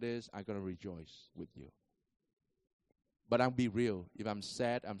suffering it is, I'm going to rejoice with you. But I'll be real. If I'm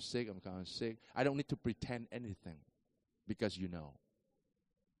sad, I'm sick, I'm kind of sick, I don't need to pretend anything because you know.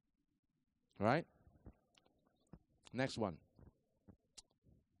 All right? Next one.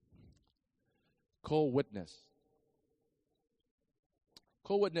 Co-witness.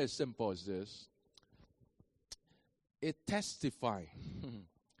 Co-witness is simple as this. It testifies.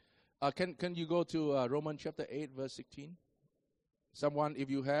 Can you go to Romans chapter 8, verse 16? Someone,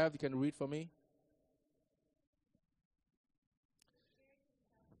 if you have, you can read for me.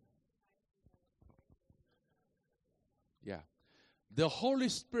 Yeah. The Holy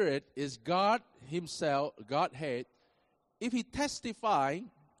Spirit is God himself, Godhead. If he testify,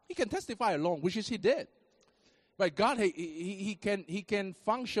 he can testify alone, which is he did. But God, he can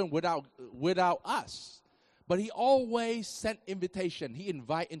function without us. But he always sent invitation. He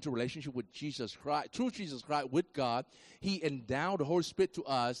invite into relationship with Jesus Christ. Through Jesus Christ with God, he endowed the Holy Spirit to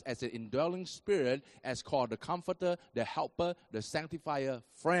us as an indwelling spirit, as called the Comforter, the Helper, the Sanctifier,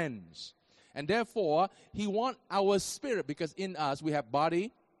 friends. And therefore, he wants our spirit, because in us we have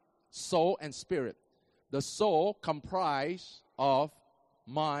body, soul, and spirit. The soul comprised of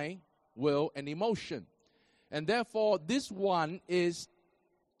mind, will, and emotion. And therefore, this one is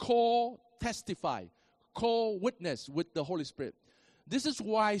co-testify. Co-witness with the Holy Spirit. This is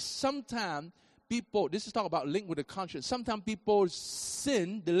why sometimes people, this is talk about link with the conscience, sometimes people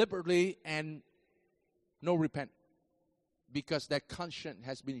sin deliberately and no repent because their conscience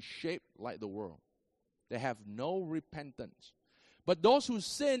has been shaped like the world. They have no repentance. But those who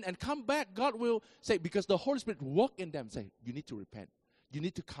sin and come back, God will say, because the Holy Spirit work in them, say, you need to repent. You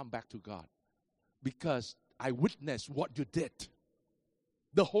need to come back to God because I witnessed what you did.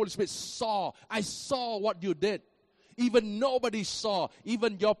 The Holy Spirit saw. I saw what you did. Even nobody saw.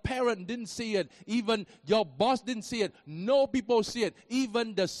 Even your parent didn't see it. Even your boss didn't see it. No people see it.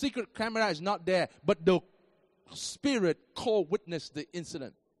 Even the secret camera is not there. But the Spirit co-witnessed the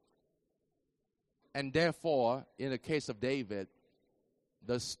incident. And therefore, in the case of David,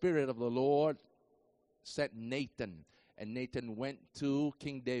 the Spirit of the Lord sent Nathan. And Nathan went to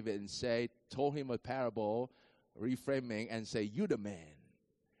King David and told him a parable, reframing, and say, you the man.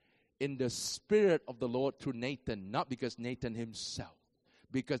 in the Spirit of the Lord through Nathan, not because Nathan himself.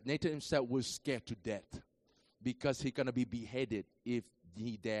 Because Nathan himself was scared to death. Because he's going to be beheaded if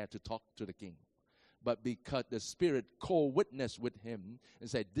he dare to talk to the king. But because the Spirit co-witnessed with him and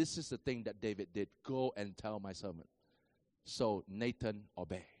said, this is the thing that David did. Go and tell my servant. So Nathan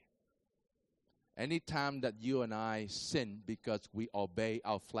obeyed. Anytime that you and I sin because we obey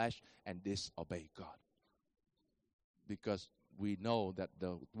our flesh and disobey God. Because we know that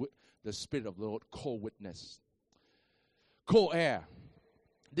the Spirit of the Lord co-witness. Co-heir.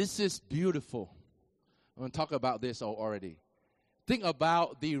 This is beautiful. I'm going to talk about this already. Think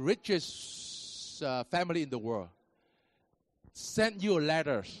about the richest family in the world. Send you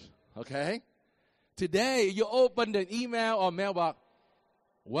letters, okay? Today, you open the email or mailbox.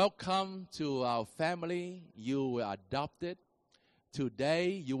 Welcome to our family. You were adopted. Today,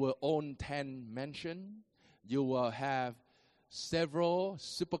 you will own 10 mansions. You will have several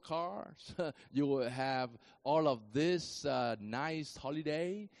supercars. You will have all of this nice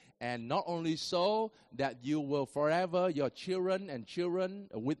holiday. And not only so, that you will forever, your children and children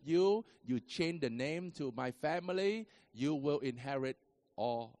with you, you change the name to my family, you will inherit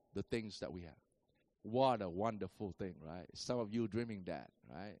all the things that we have. What a wonderful thing, right? Some of you dreaming that,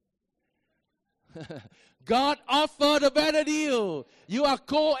 right? God offered a better deal. You are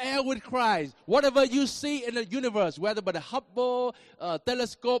co-heir with Christ. Whatever you see in the universe, whether by the Hubble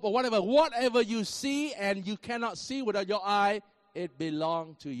telescope or whatever you see and you cannot see without your eye, it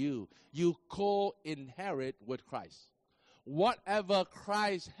belongs to you. You co-inherit with Christ. Whatever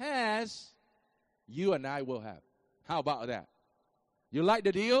Christ has, you and I will have. How about that? You like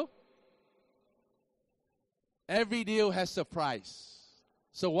the deal? Every deal has a price.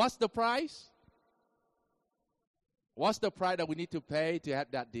 So what's the price? What's the price that we need to pay to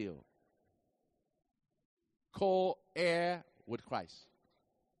have that deal? Co-heir with Christ.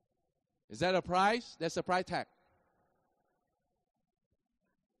 Is that a price? That's a price tag.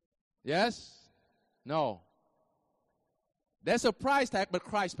 Yes? No. There's a price tag, but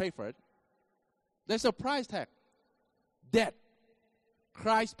Christ paid for it. There's a price tag. Debt.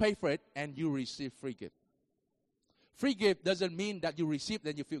 Christ paid for it, and you receive free gift. Free gift doesn't mean that you receive,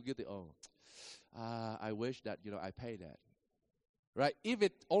 then you feel guilty. Oh, I wish that, I pay that. Right? If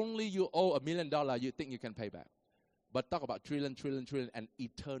it only you owe $1 million, you think you can pay back. But talk about trillion, and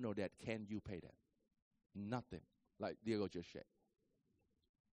eternal debt. Can you pay that? Nothing. Like Diego just said.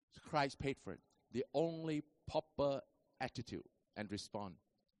 Christ paid for it. The only proper attitude and response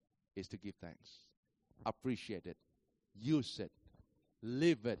is to give thanks. Appreciate it. Use it.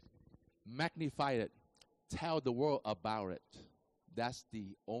 Live it. Magnify it. Tell the world about it. That's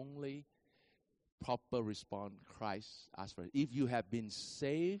the only proper response Christ asked for. If you have been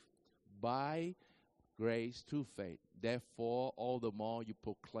saved by grace through faith, therefore all the more you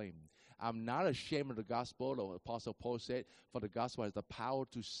proclaim. I'm not ashamed of the gospel, or Apostle Paul said, for the gospel has the power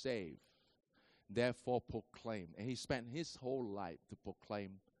to save. Therefore proclaim. And he spent his whole life to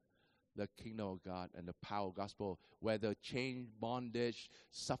proclaim the kingdom of God and the power of gospel, whether chain, bondage,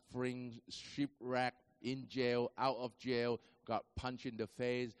 suffering, shipwreck, in jail, out of jail, got punched in the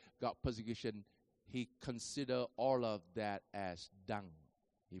face, got persecution. He considered all of that as dung.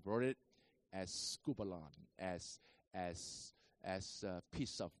 He wrote it as scubalon, as a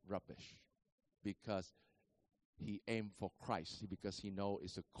piece of rubbish, because he aimed for Christ, because he knows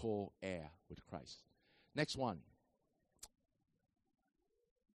it's a co-heir with Christ. Next one.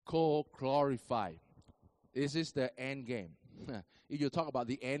 Co-glorified. This is the end game. If you talk about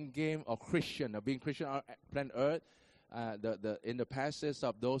the end game of Christian, of being Christian on planet Earth, in the passage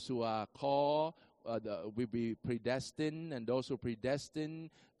of those who are called will be predestined, and those who are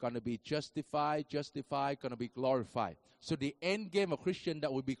predestined going to be justified, going to be glorified. So the end game of Christian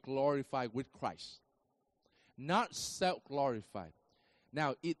that will be glorified with Christ, not self-glorified.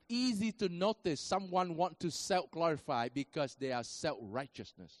 Now, it's easy to notice someone want to self-glorify because they are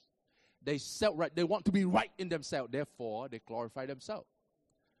self-righteousness. They want to be right in themselves. Therefore, they glorify themselves.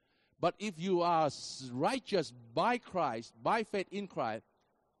 But if you are righteous by Christ, by faith in Christ,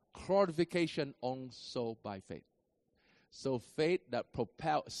 glorification also by faith. So faith that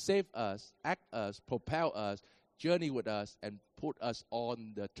save us, act us, propel us, journey with us, and put us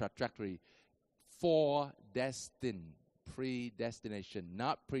on the trajectory for predestination,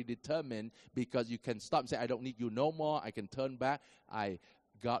 not predetermined, because you can stop and say, I don't need you no more, I can turn back.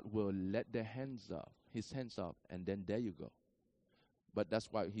 God will let his hands off, and then there you go. But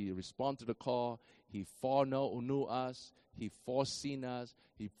that's why he responded to the call. He foreknew us. He foreseen us.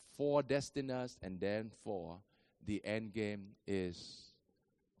 He foredestined us. And then for the end game is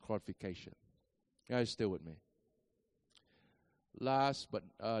glorification. You guys still with me? Last but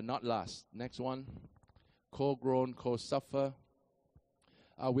not last. Next one. Co-groan, co-suffer.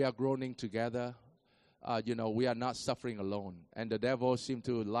 We are groaning together. We are not suffering alone. And the devil seems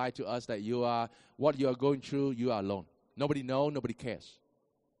to lie to us that what you are going through, you are alone. Nobody knows, nobody cares.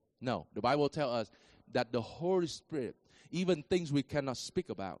 No, the Bible tells us that the Holy Spirit, even things we cannot speak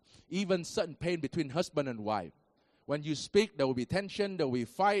about, even certain pain between husband and wife, when you speak, there will be tension, there will be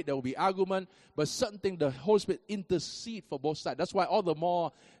fight, there will be argument, but certain things the Holy Spirit intercede for both sides. That's why all the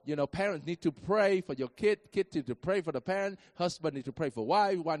more, parents need to pray for your kid need to pray for the parent, husband need to pray for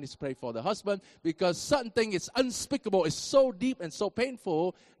wife needs to pray for the husband, because certain thing is unspeakable, it's so deep and so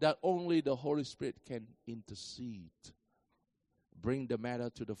painful that only the Holy Spirit can intercede, bring the matter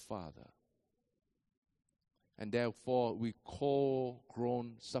to the Father. And therefore, we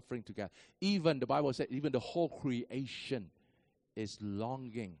co-groan suffering together. Even, the Bible said, even the whole creation is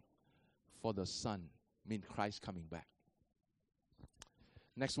longing for the Son, mean Christ coming back.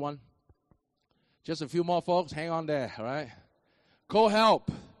 Next one. Just a few more, folks. Hang on there, all right? Co-help.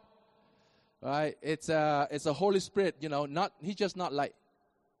 Right? It's a Holy Spirit, he's just not like,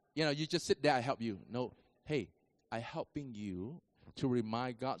 you just sit there, I help you. No, hey, I'm helping you to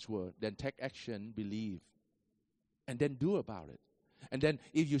remind God's word, then take action, believe. And then do about it. And then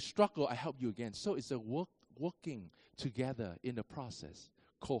if you struggle, I help you again. So it's a working together in the process.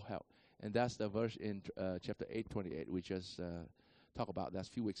 Co-help. And that's the verse in chapter 8:28, we just talked about that a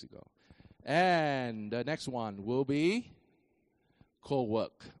few weeks ago. And the next one will be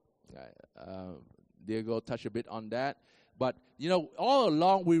co-work. Diego touched a bit on that. But, all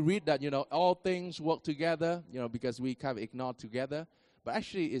along we read that, all things work together, because we kind of ignore together. But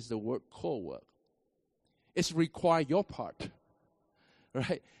actually it's the word co-work. It's require your part,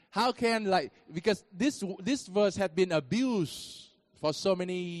 right? How can, because this verse had been abused for so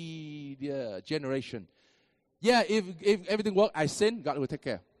many generations. Yeah, if everything works, I sin, God will take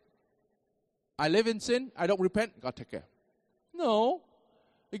care. I live in sin, I don't repent, God take care. No,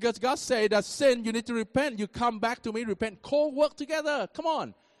 because God said that sin, you need to repent. You come back to me, repent, co-work together. Come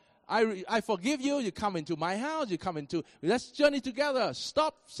on. I forgive you. You come into my house. Let's journey together.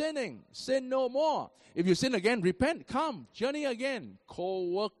 Stop sinning. Sin no more. If you sin again, repent. Come, journey again.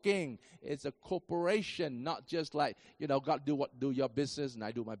 Co-working. It's a corporation, not just like, God do your business and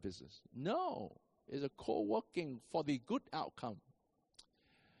I do my business. No, it's a co-working for the good outcome.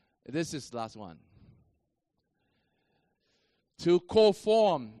 This is the last one. To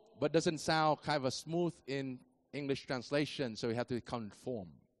co-form, but doesn't sound kind of smooth in English translation, so we have to conform.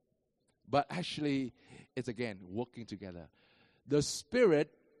 But actually, it's again, working together. The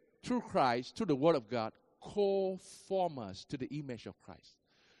Spirit, through Christ, through the Word of God, co-form us to the image of Christ.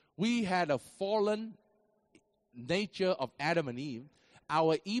 We had a fallen nature of Adam and Eve.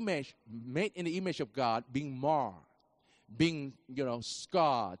 Our image, made in the image of God, being marred, being,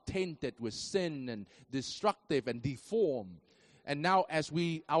 scarred, tainted with sin and destructive and deformed. And now as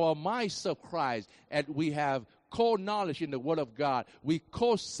our minds serve Christ, and we have co-knowledge in the Word of God. We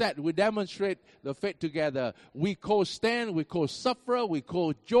co-set, we demonstrate the faith together. We co-stand, we co-suffer, we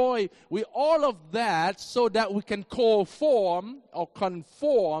co-joy. We all of that so that we can co-form or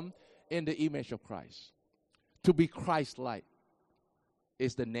conform in the image of Christ. To be Christ-like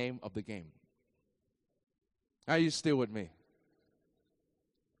is the name of the game. Are you still with me?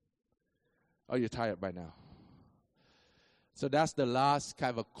 Are you tired by now? So that's the last kind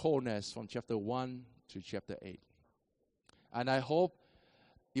of a coolness from chapter 1 to chapter 8. And I hope,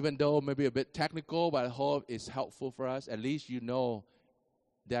 even though maybe a bit technical, but I hope it's helpful for us. At least you know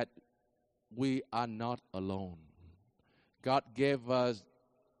that we are not alone. God gave us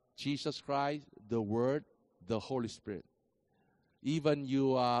Jesus Christ, the Word, the Holy Spirit. Even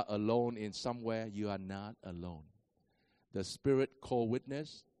you are alone in somewhere, you are not alone. The Spirit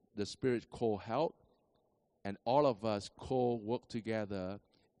co-witness, the Spirit co-help, and all of us co-work together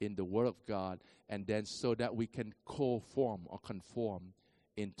in the Word of God, and then so that we can co-form or conform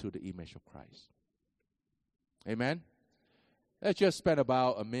into the image of Christ. Amen? Let's just spend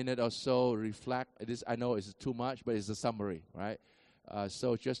about a minute or so, reflect. I know it's too much, but it's a summary, right?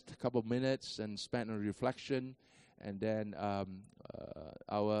 So just a couple of minutes and spend on reflection, and then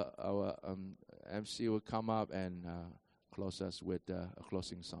our MC will come up and close us with a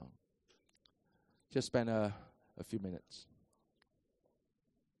closing song. Just spend a few minutes.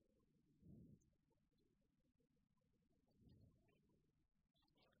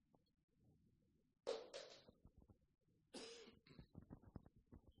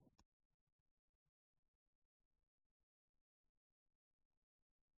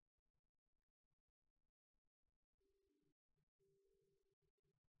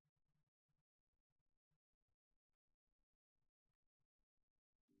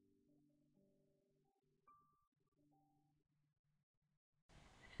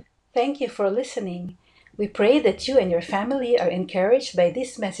 Thank you for listening. We pray that you and your family are encouraged by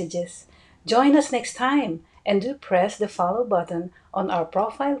these messages. Join us next time and do press the follow button on our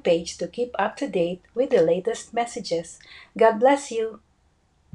profile page to keep up to date with the latest messages. God bless you.